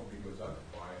 If somebody goes out to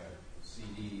buy a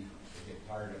CD, they get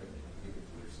tired of it, they give it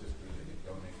to their sister, they get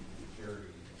donated to a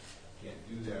charity. You can't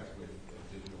do that with a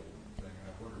digital thing. And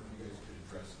I wonder if you guys could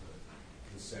address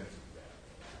the sense of that.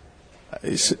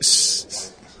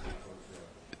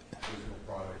 Digital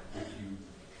product if you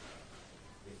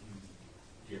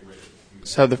get rid of it.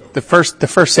 So the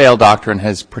first sale doctrine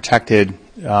has protected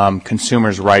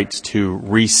consumers' rights to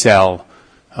resell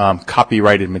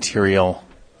copyrighted material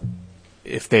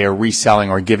if they are reselling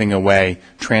or giving away,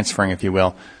 transferring, if you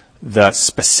will, the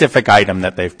specific item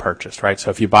that they've purchased, right? So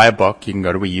if you buy a book, you can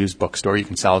go to a used bookstore, you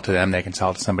can sell it to them, they can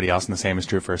sell it to somebody else, and the same is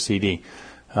true for a CD.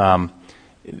 I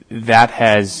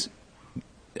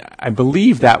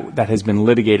believe that has been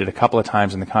litigated a couple of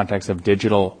times in the context of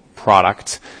digital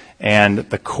products, and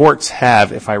the courts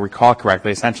have, if I recall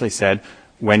correctly, essentially said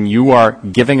when you are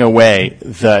giving away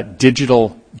the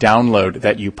digital download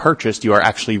that you purchased, you are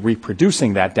actually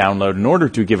reproducing that download in order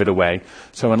to give it away.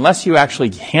 So unless you actually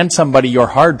hand somebody your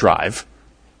hard drive,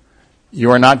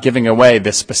 you are not giving away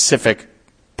the specific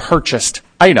purchased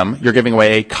item. You're giving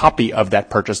away a copy of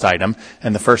that purchased item,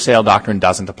 and the first sale doctrine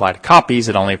doesn't apply to copies.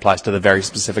 It only applies to the very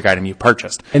specific item you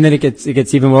purchased. And then it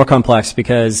gets even more complex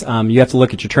because you have to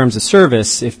look at your terms of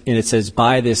service. And it says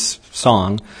buy this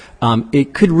song,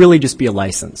 it could really just be a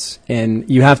license, and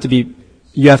you have to be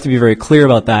very clear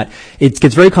about that. It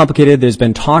gets very complicated. There's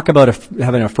been talk about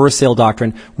having a first sale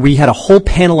doctrine. We had a whole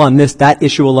panel on that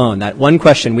issue alone. That one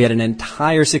question, we had an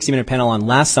entire 60-minute panel on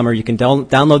last summer. You can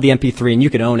download the MP3 and you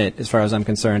can own it, as far as I'm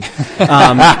concerned.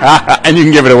 And you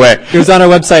can give it away. It was on our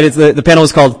website. The panel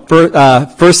was called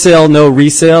First Sale, No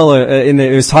Resale.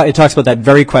 It talks about that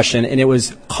very question, and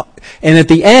and at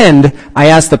the end, I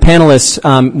asked the panelists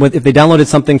if they downloaded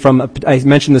something I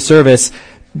mentioned the service,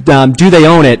 do they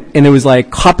own it? And it was like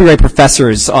copyright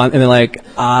professors and they're like,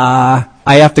 I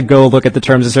have to go look at the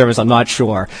terms of service. I'm not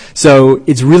sure. So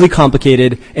it's really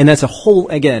complicated, and that's a whole,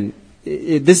 again,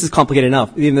 this is complicated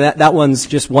enough. That one's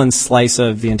just one slice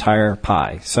of the entire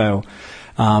pie. So,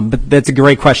 but that's a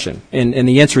great question, and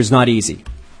the answer is not easy.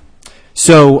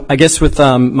 So I guess with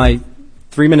my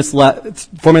 4 minutes left,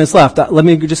 let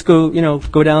me just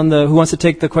go down who wants to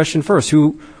take the question first?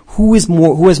 Who has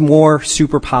more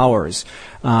superpowers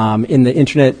in the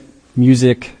internet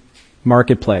music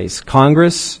marketplace?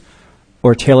 Congress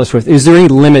or Taylor Swift? Is there any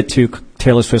limit to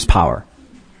Taylor Swift's power?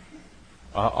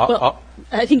 Well,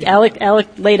 I think Alec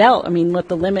laid out, what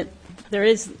the limit there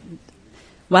is.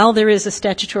 While there is a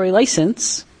statutory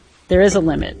license, there is a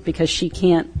limit because she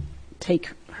can't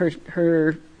take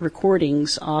her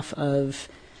recordings off of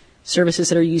services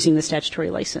that are using the statutory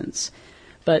license.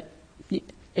 But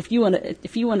if you want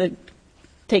to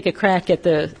take a crack at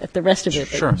the rest of it.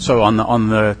 Sure. So on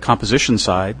the composition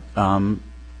side,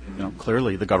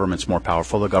 clearly the government's more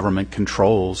powerful. The government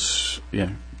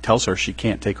tells her she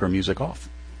can't take her music off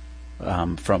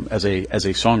from as a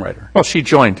songwriter. Well, she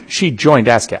joined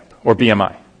ASCAP or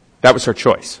BMI. That was her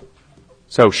choice.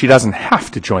 So she doesn't have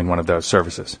to join one of those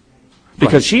services.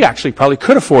 Because she actually probably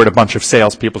could afford a bunch of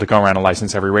salespeople to go around and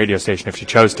license every radio station if she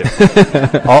chose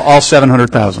to. all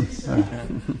 700,000. So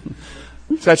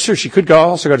that's true. She could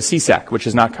also go to CSAC, which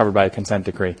is not covered by a consent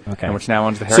decree, and which now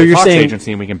owns the Harry Fox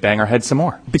Agency, and we can bang our heads some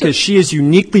more. Because she is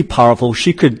uniquely powerful,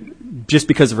 she could, just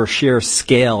because of her sheer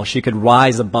scale, she could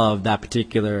rise above that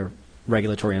particular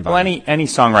regulatory environment. Well, any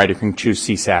songwriter can choose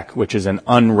CSAC, which is an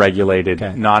unregulated,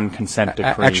 non-consent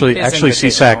decree. Actually,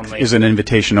 CSAC is an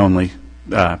invitation-only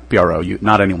BRO.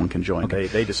 Not anyone can join. Okay.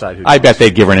 They decide who. I bet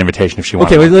they'd give her an invitation if she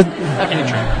wanted.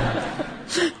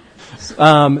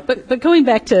 But going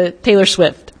back to Taylor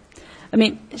Swift,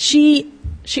 she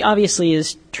obviously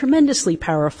is tremendously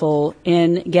powerful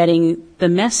in getting the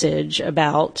message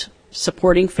about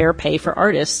supporting fair pay for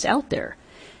artists out there.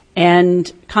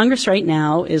 And Congress right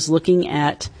now is looking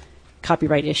at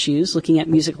copyright issues, looking at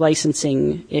music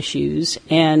licensing issues,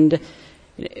 and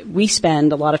we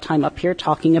spend a lot of time up here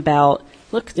talking about,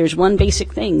 look, there's one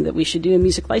basic thing that we should do in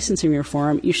music licensing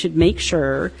reform. You should make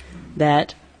sure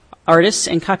that artists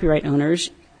and copyright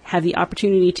owners have the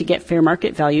opportunity to get fair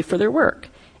market value for their work.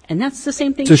 And that's the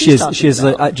same thing she's talking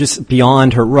about. Just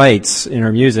beyond her rights in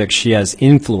her music, she has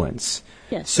influence.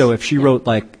 Yes. So if she wrote,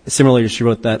 similarly, she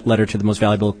wrote that letter to the most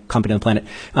valuable company on the planet,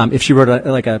 if she wrote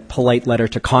a polite letter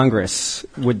to Congress,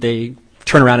 would they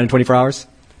turn around in 24 hours?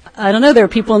 I don't know. There are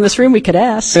people in this room we could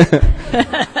ask.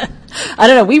 I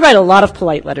don't know. We write a lot of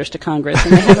polite letters to Congress,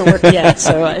 and they haven't worked yet.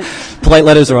 So polite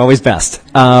letters are always best.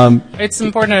 It's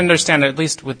important to understand, at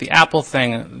least with the Apple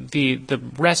thing, the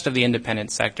rest of the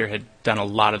independent sector had done a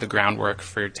lot of the groundwork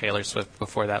for Taylor Swift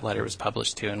before that letter was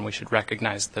published too, and we should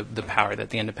recognize the power that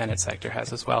the independent sector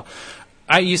has as well.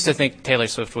 I used to think Taylor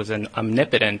Swift was an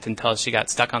omnipotent until she got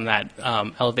stuck on that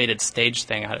elevated stage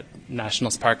thing out at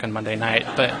Nationals Park on Monday night.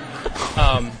 But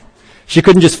she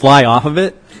couldn't just fly off of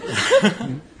it?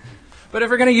 But if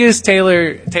we're going to use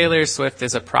Taylor Swift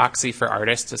as a proxy for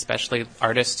artists, especially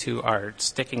artists who are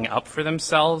sticking up for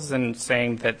themselves and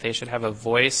saying that they should have a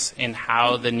voice in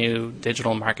how the new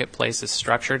digital marketplace is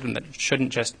structured and that it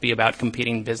shouldn't just be about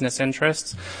competing business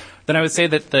interests, then I would say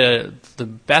that the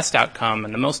best outcome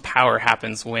and the most power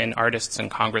happens when artists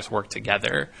and Congress work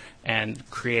together and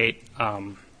create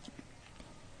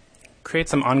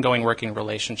some ongoing working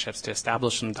relationships to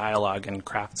establish some dialogue and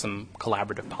craft some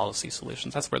collaborative policy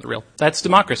solutions. That's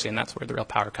democracy, and that's where the real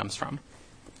power comes from.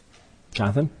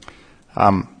 Jonathan?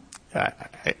 I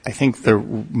think the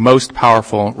most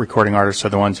powerful recording artists are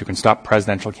the ones who can stop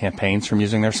presidential campaigns from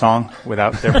using their song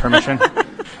without their permission,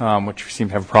 which we seem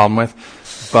to have a problem with.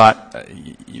 But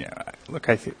look,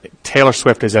 Taylor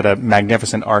Swift is at a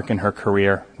magnificent arc in her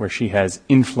career where she has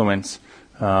influence,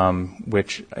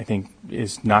 which I think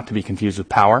is not to be confused with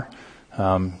power.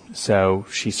 So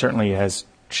she certainly has.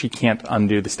 She can't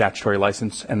undo the statutory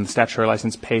license, and the statutory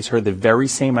license pays her the very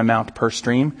same amount per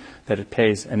stream that it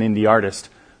pays an indie artist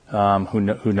who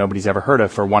nobody's ever heard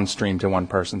of for one stream to one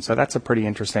person. So that's a pretty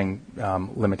interesting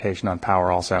limitation on power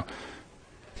also.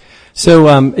 So,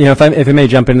 if I may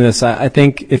jump into this, I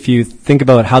think if you think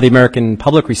about how the American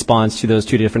public responds to those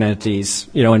two different entities,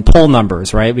 in poll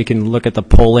numbers, right? We can look at the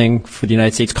polling for the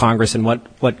United States Congress and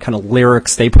what kind of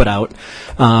lyrics they put out.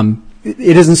 It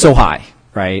isn't so high,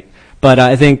 right? But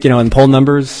I think, in poll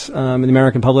numbers in the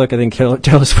American public, I think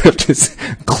Taylor Swift is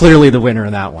clearly the winner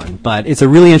in that one. But it's a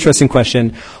really interesting question.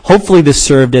 Hopefully this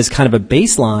served as kind of a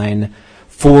baseline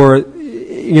for,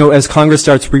 as Congress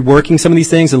starts reworking some of these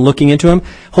things and looking into them,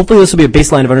 hopefully this will be a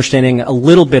baseline of understanding a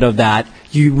little bit of that.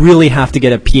 You really have to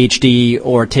get a PhD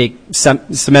or take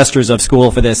semesters of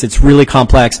school for this. It's really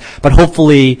complex, but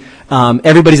hopefully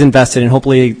everybody's invested, and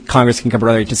hopefully Congress can come to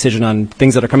a decision on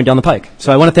things that are coming down the pike.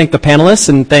 So I want to thank the panelists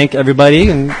and thank everybody,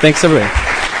 and thanks everybody.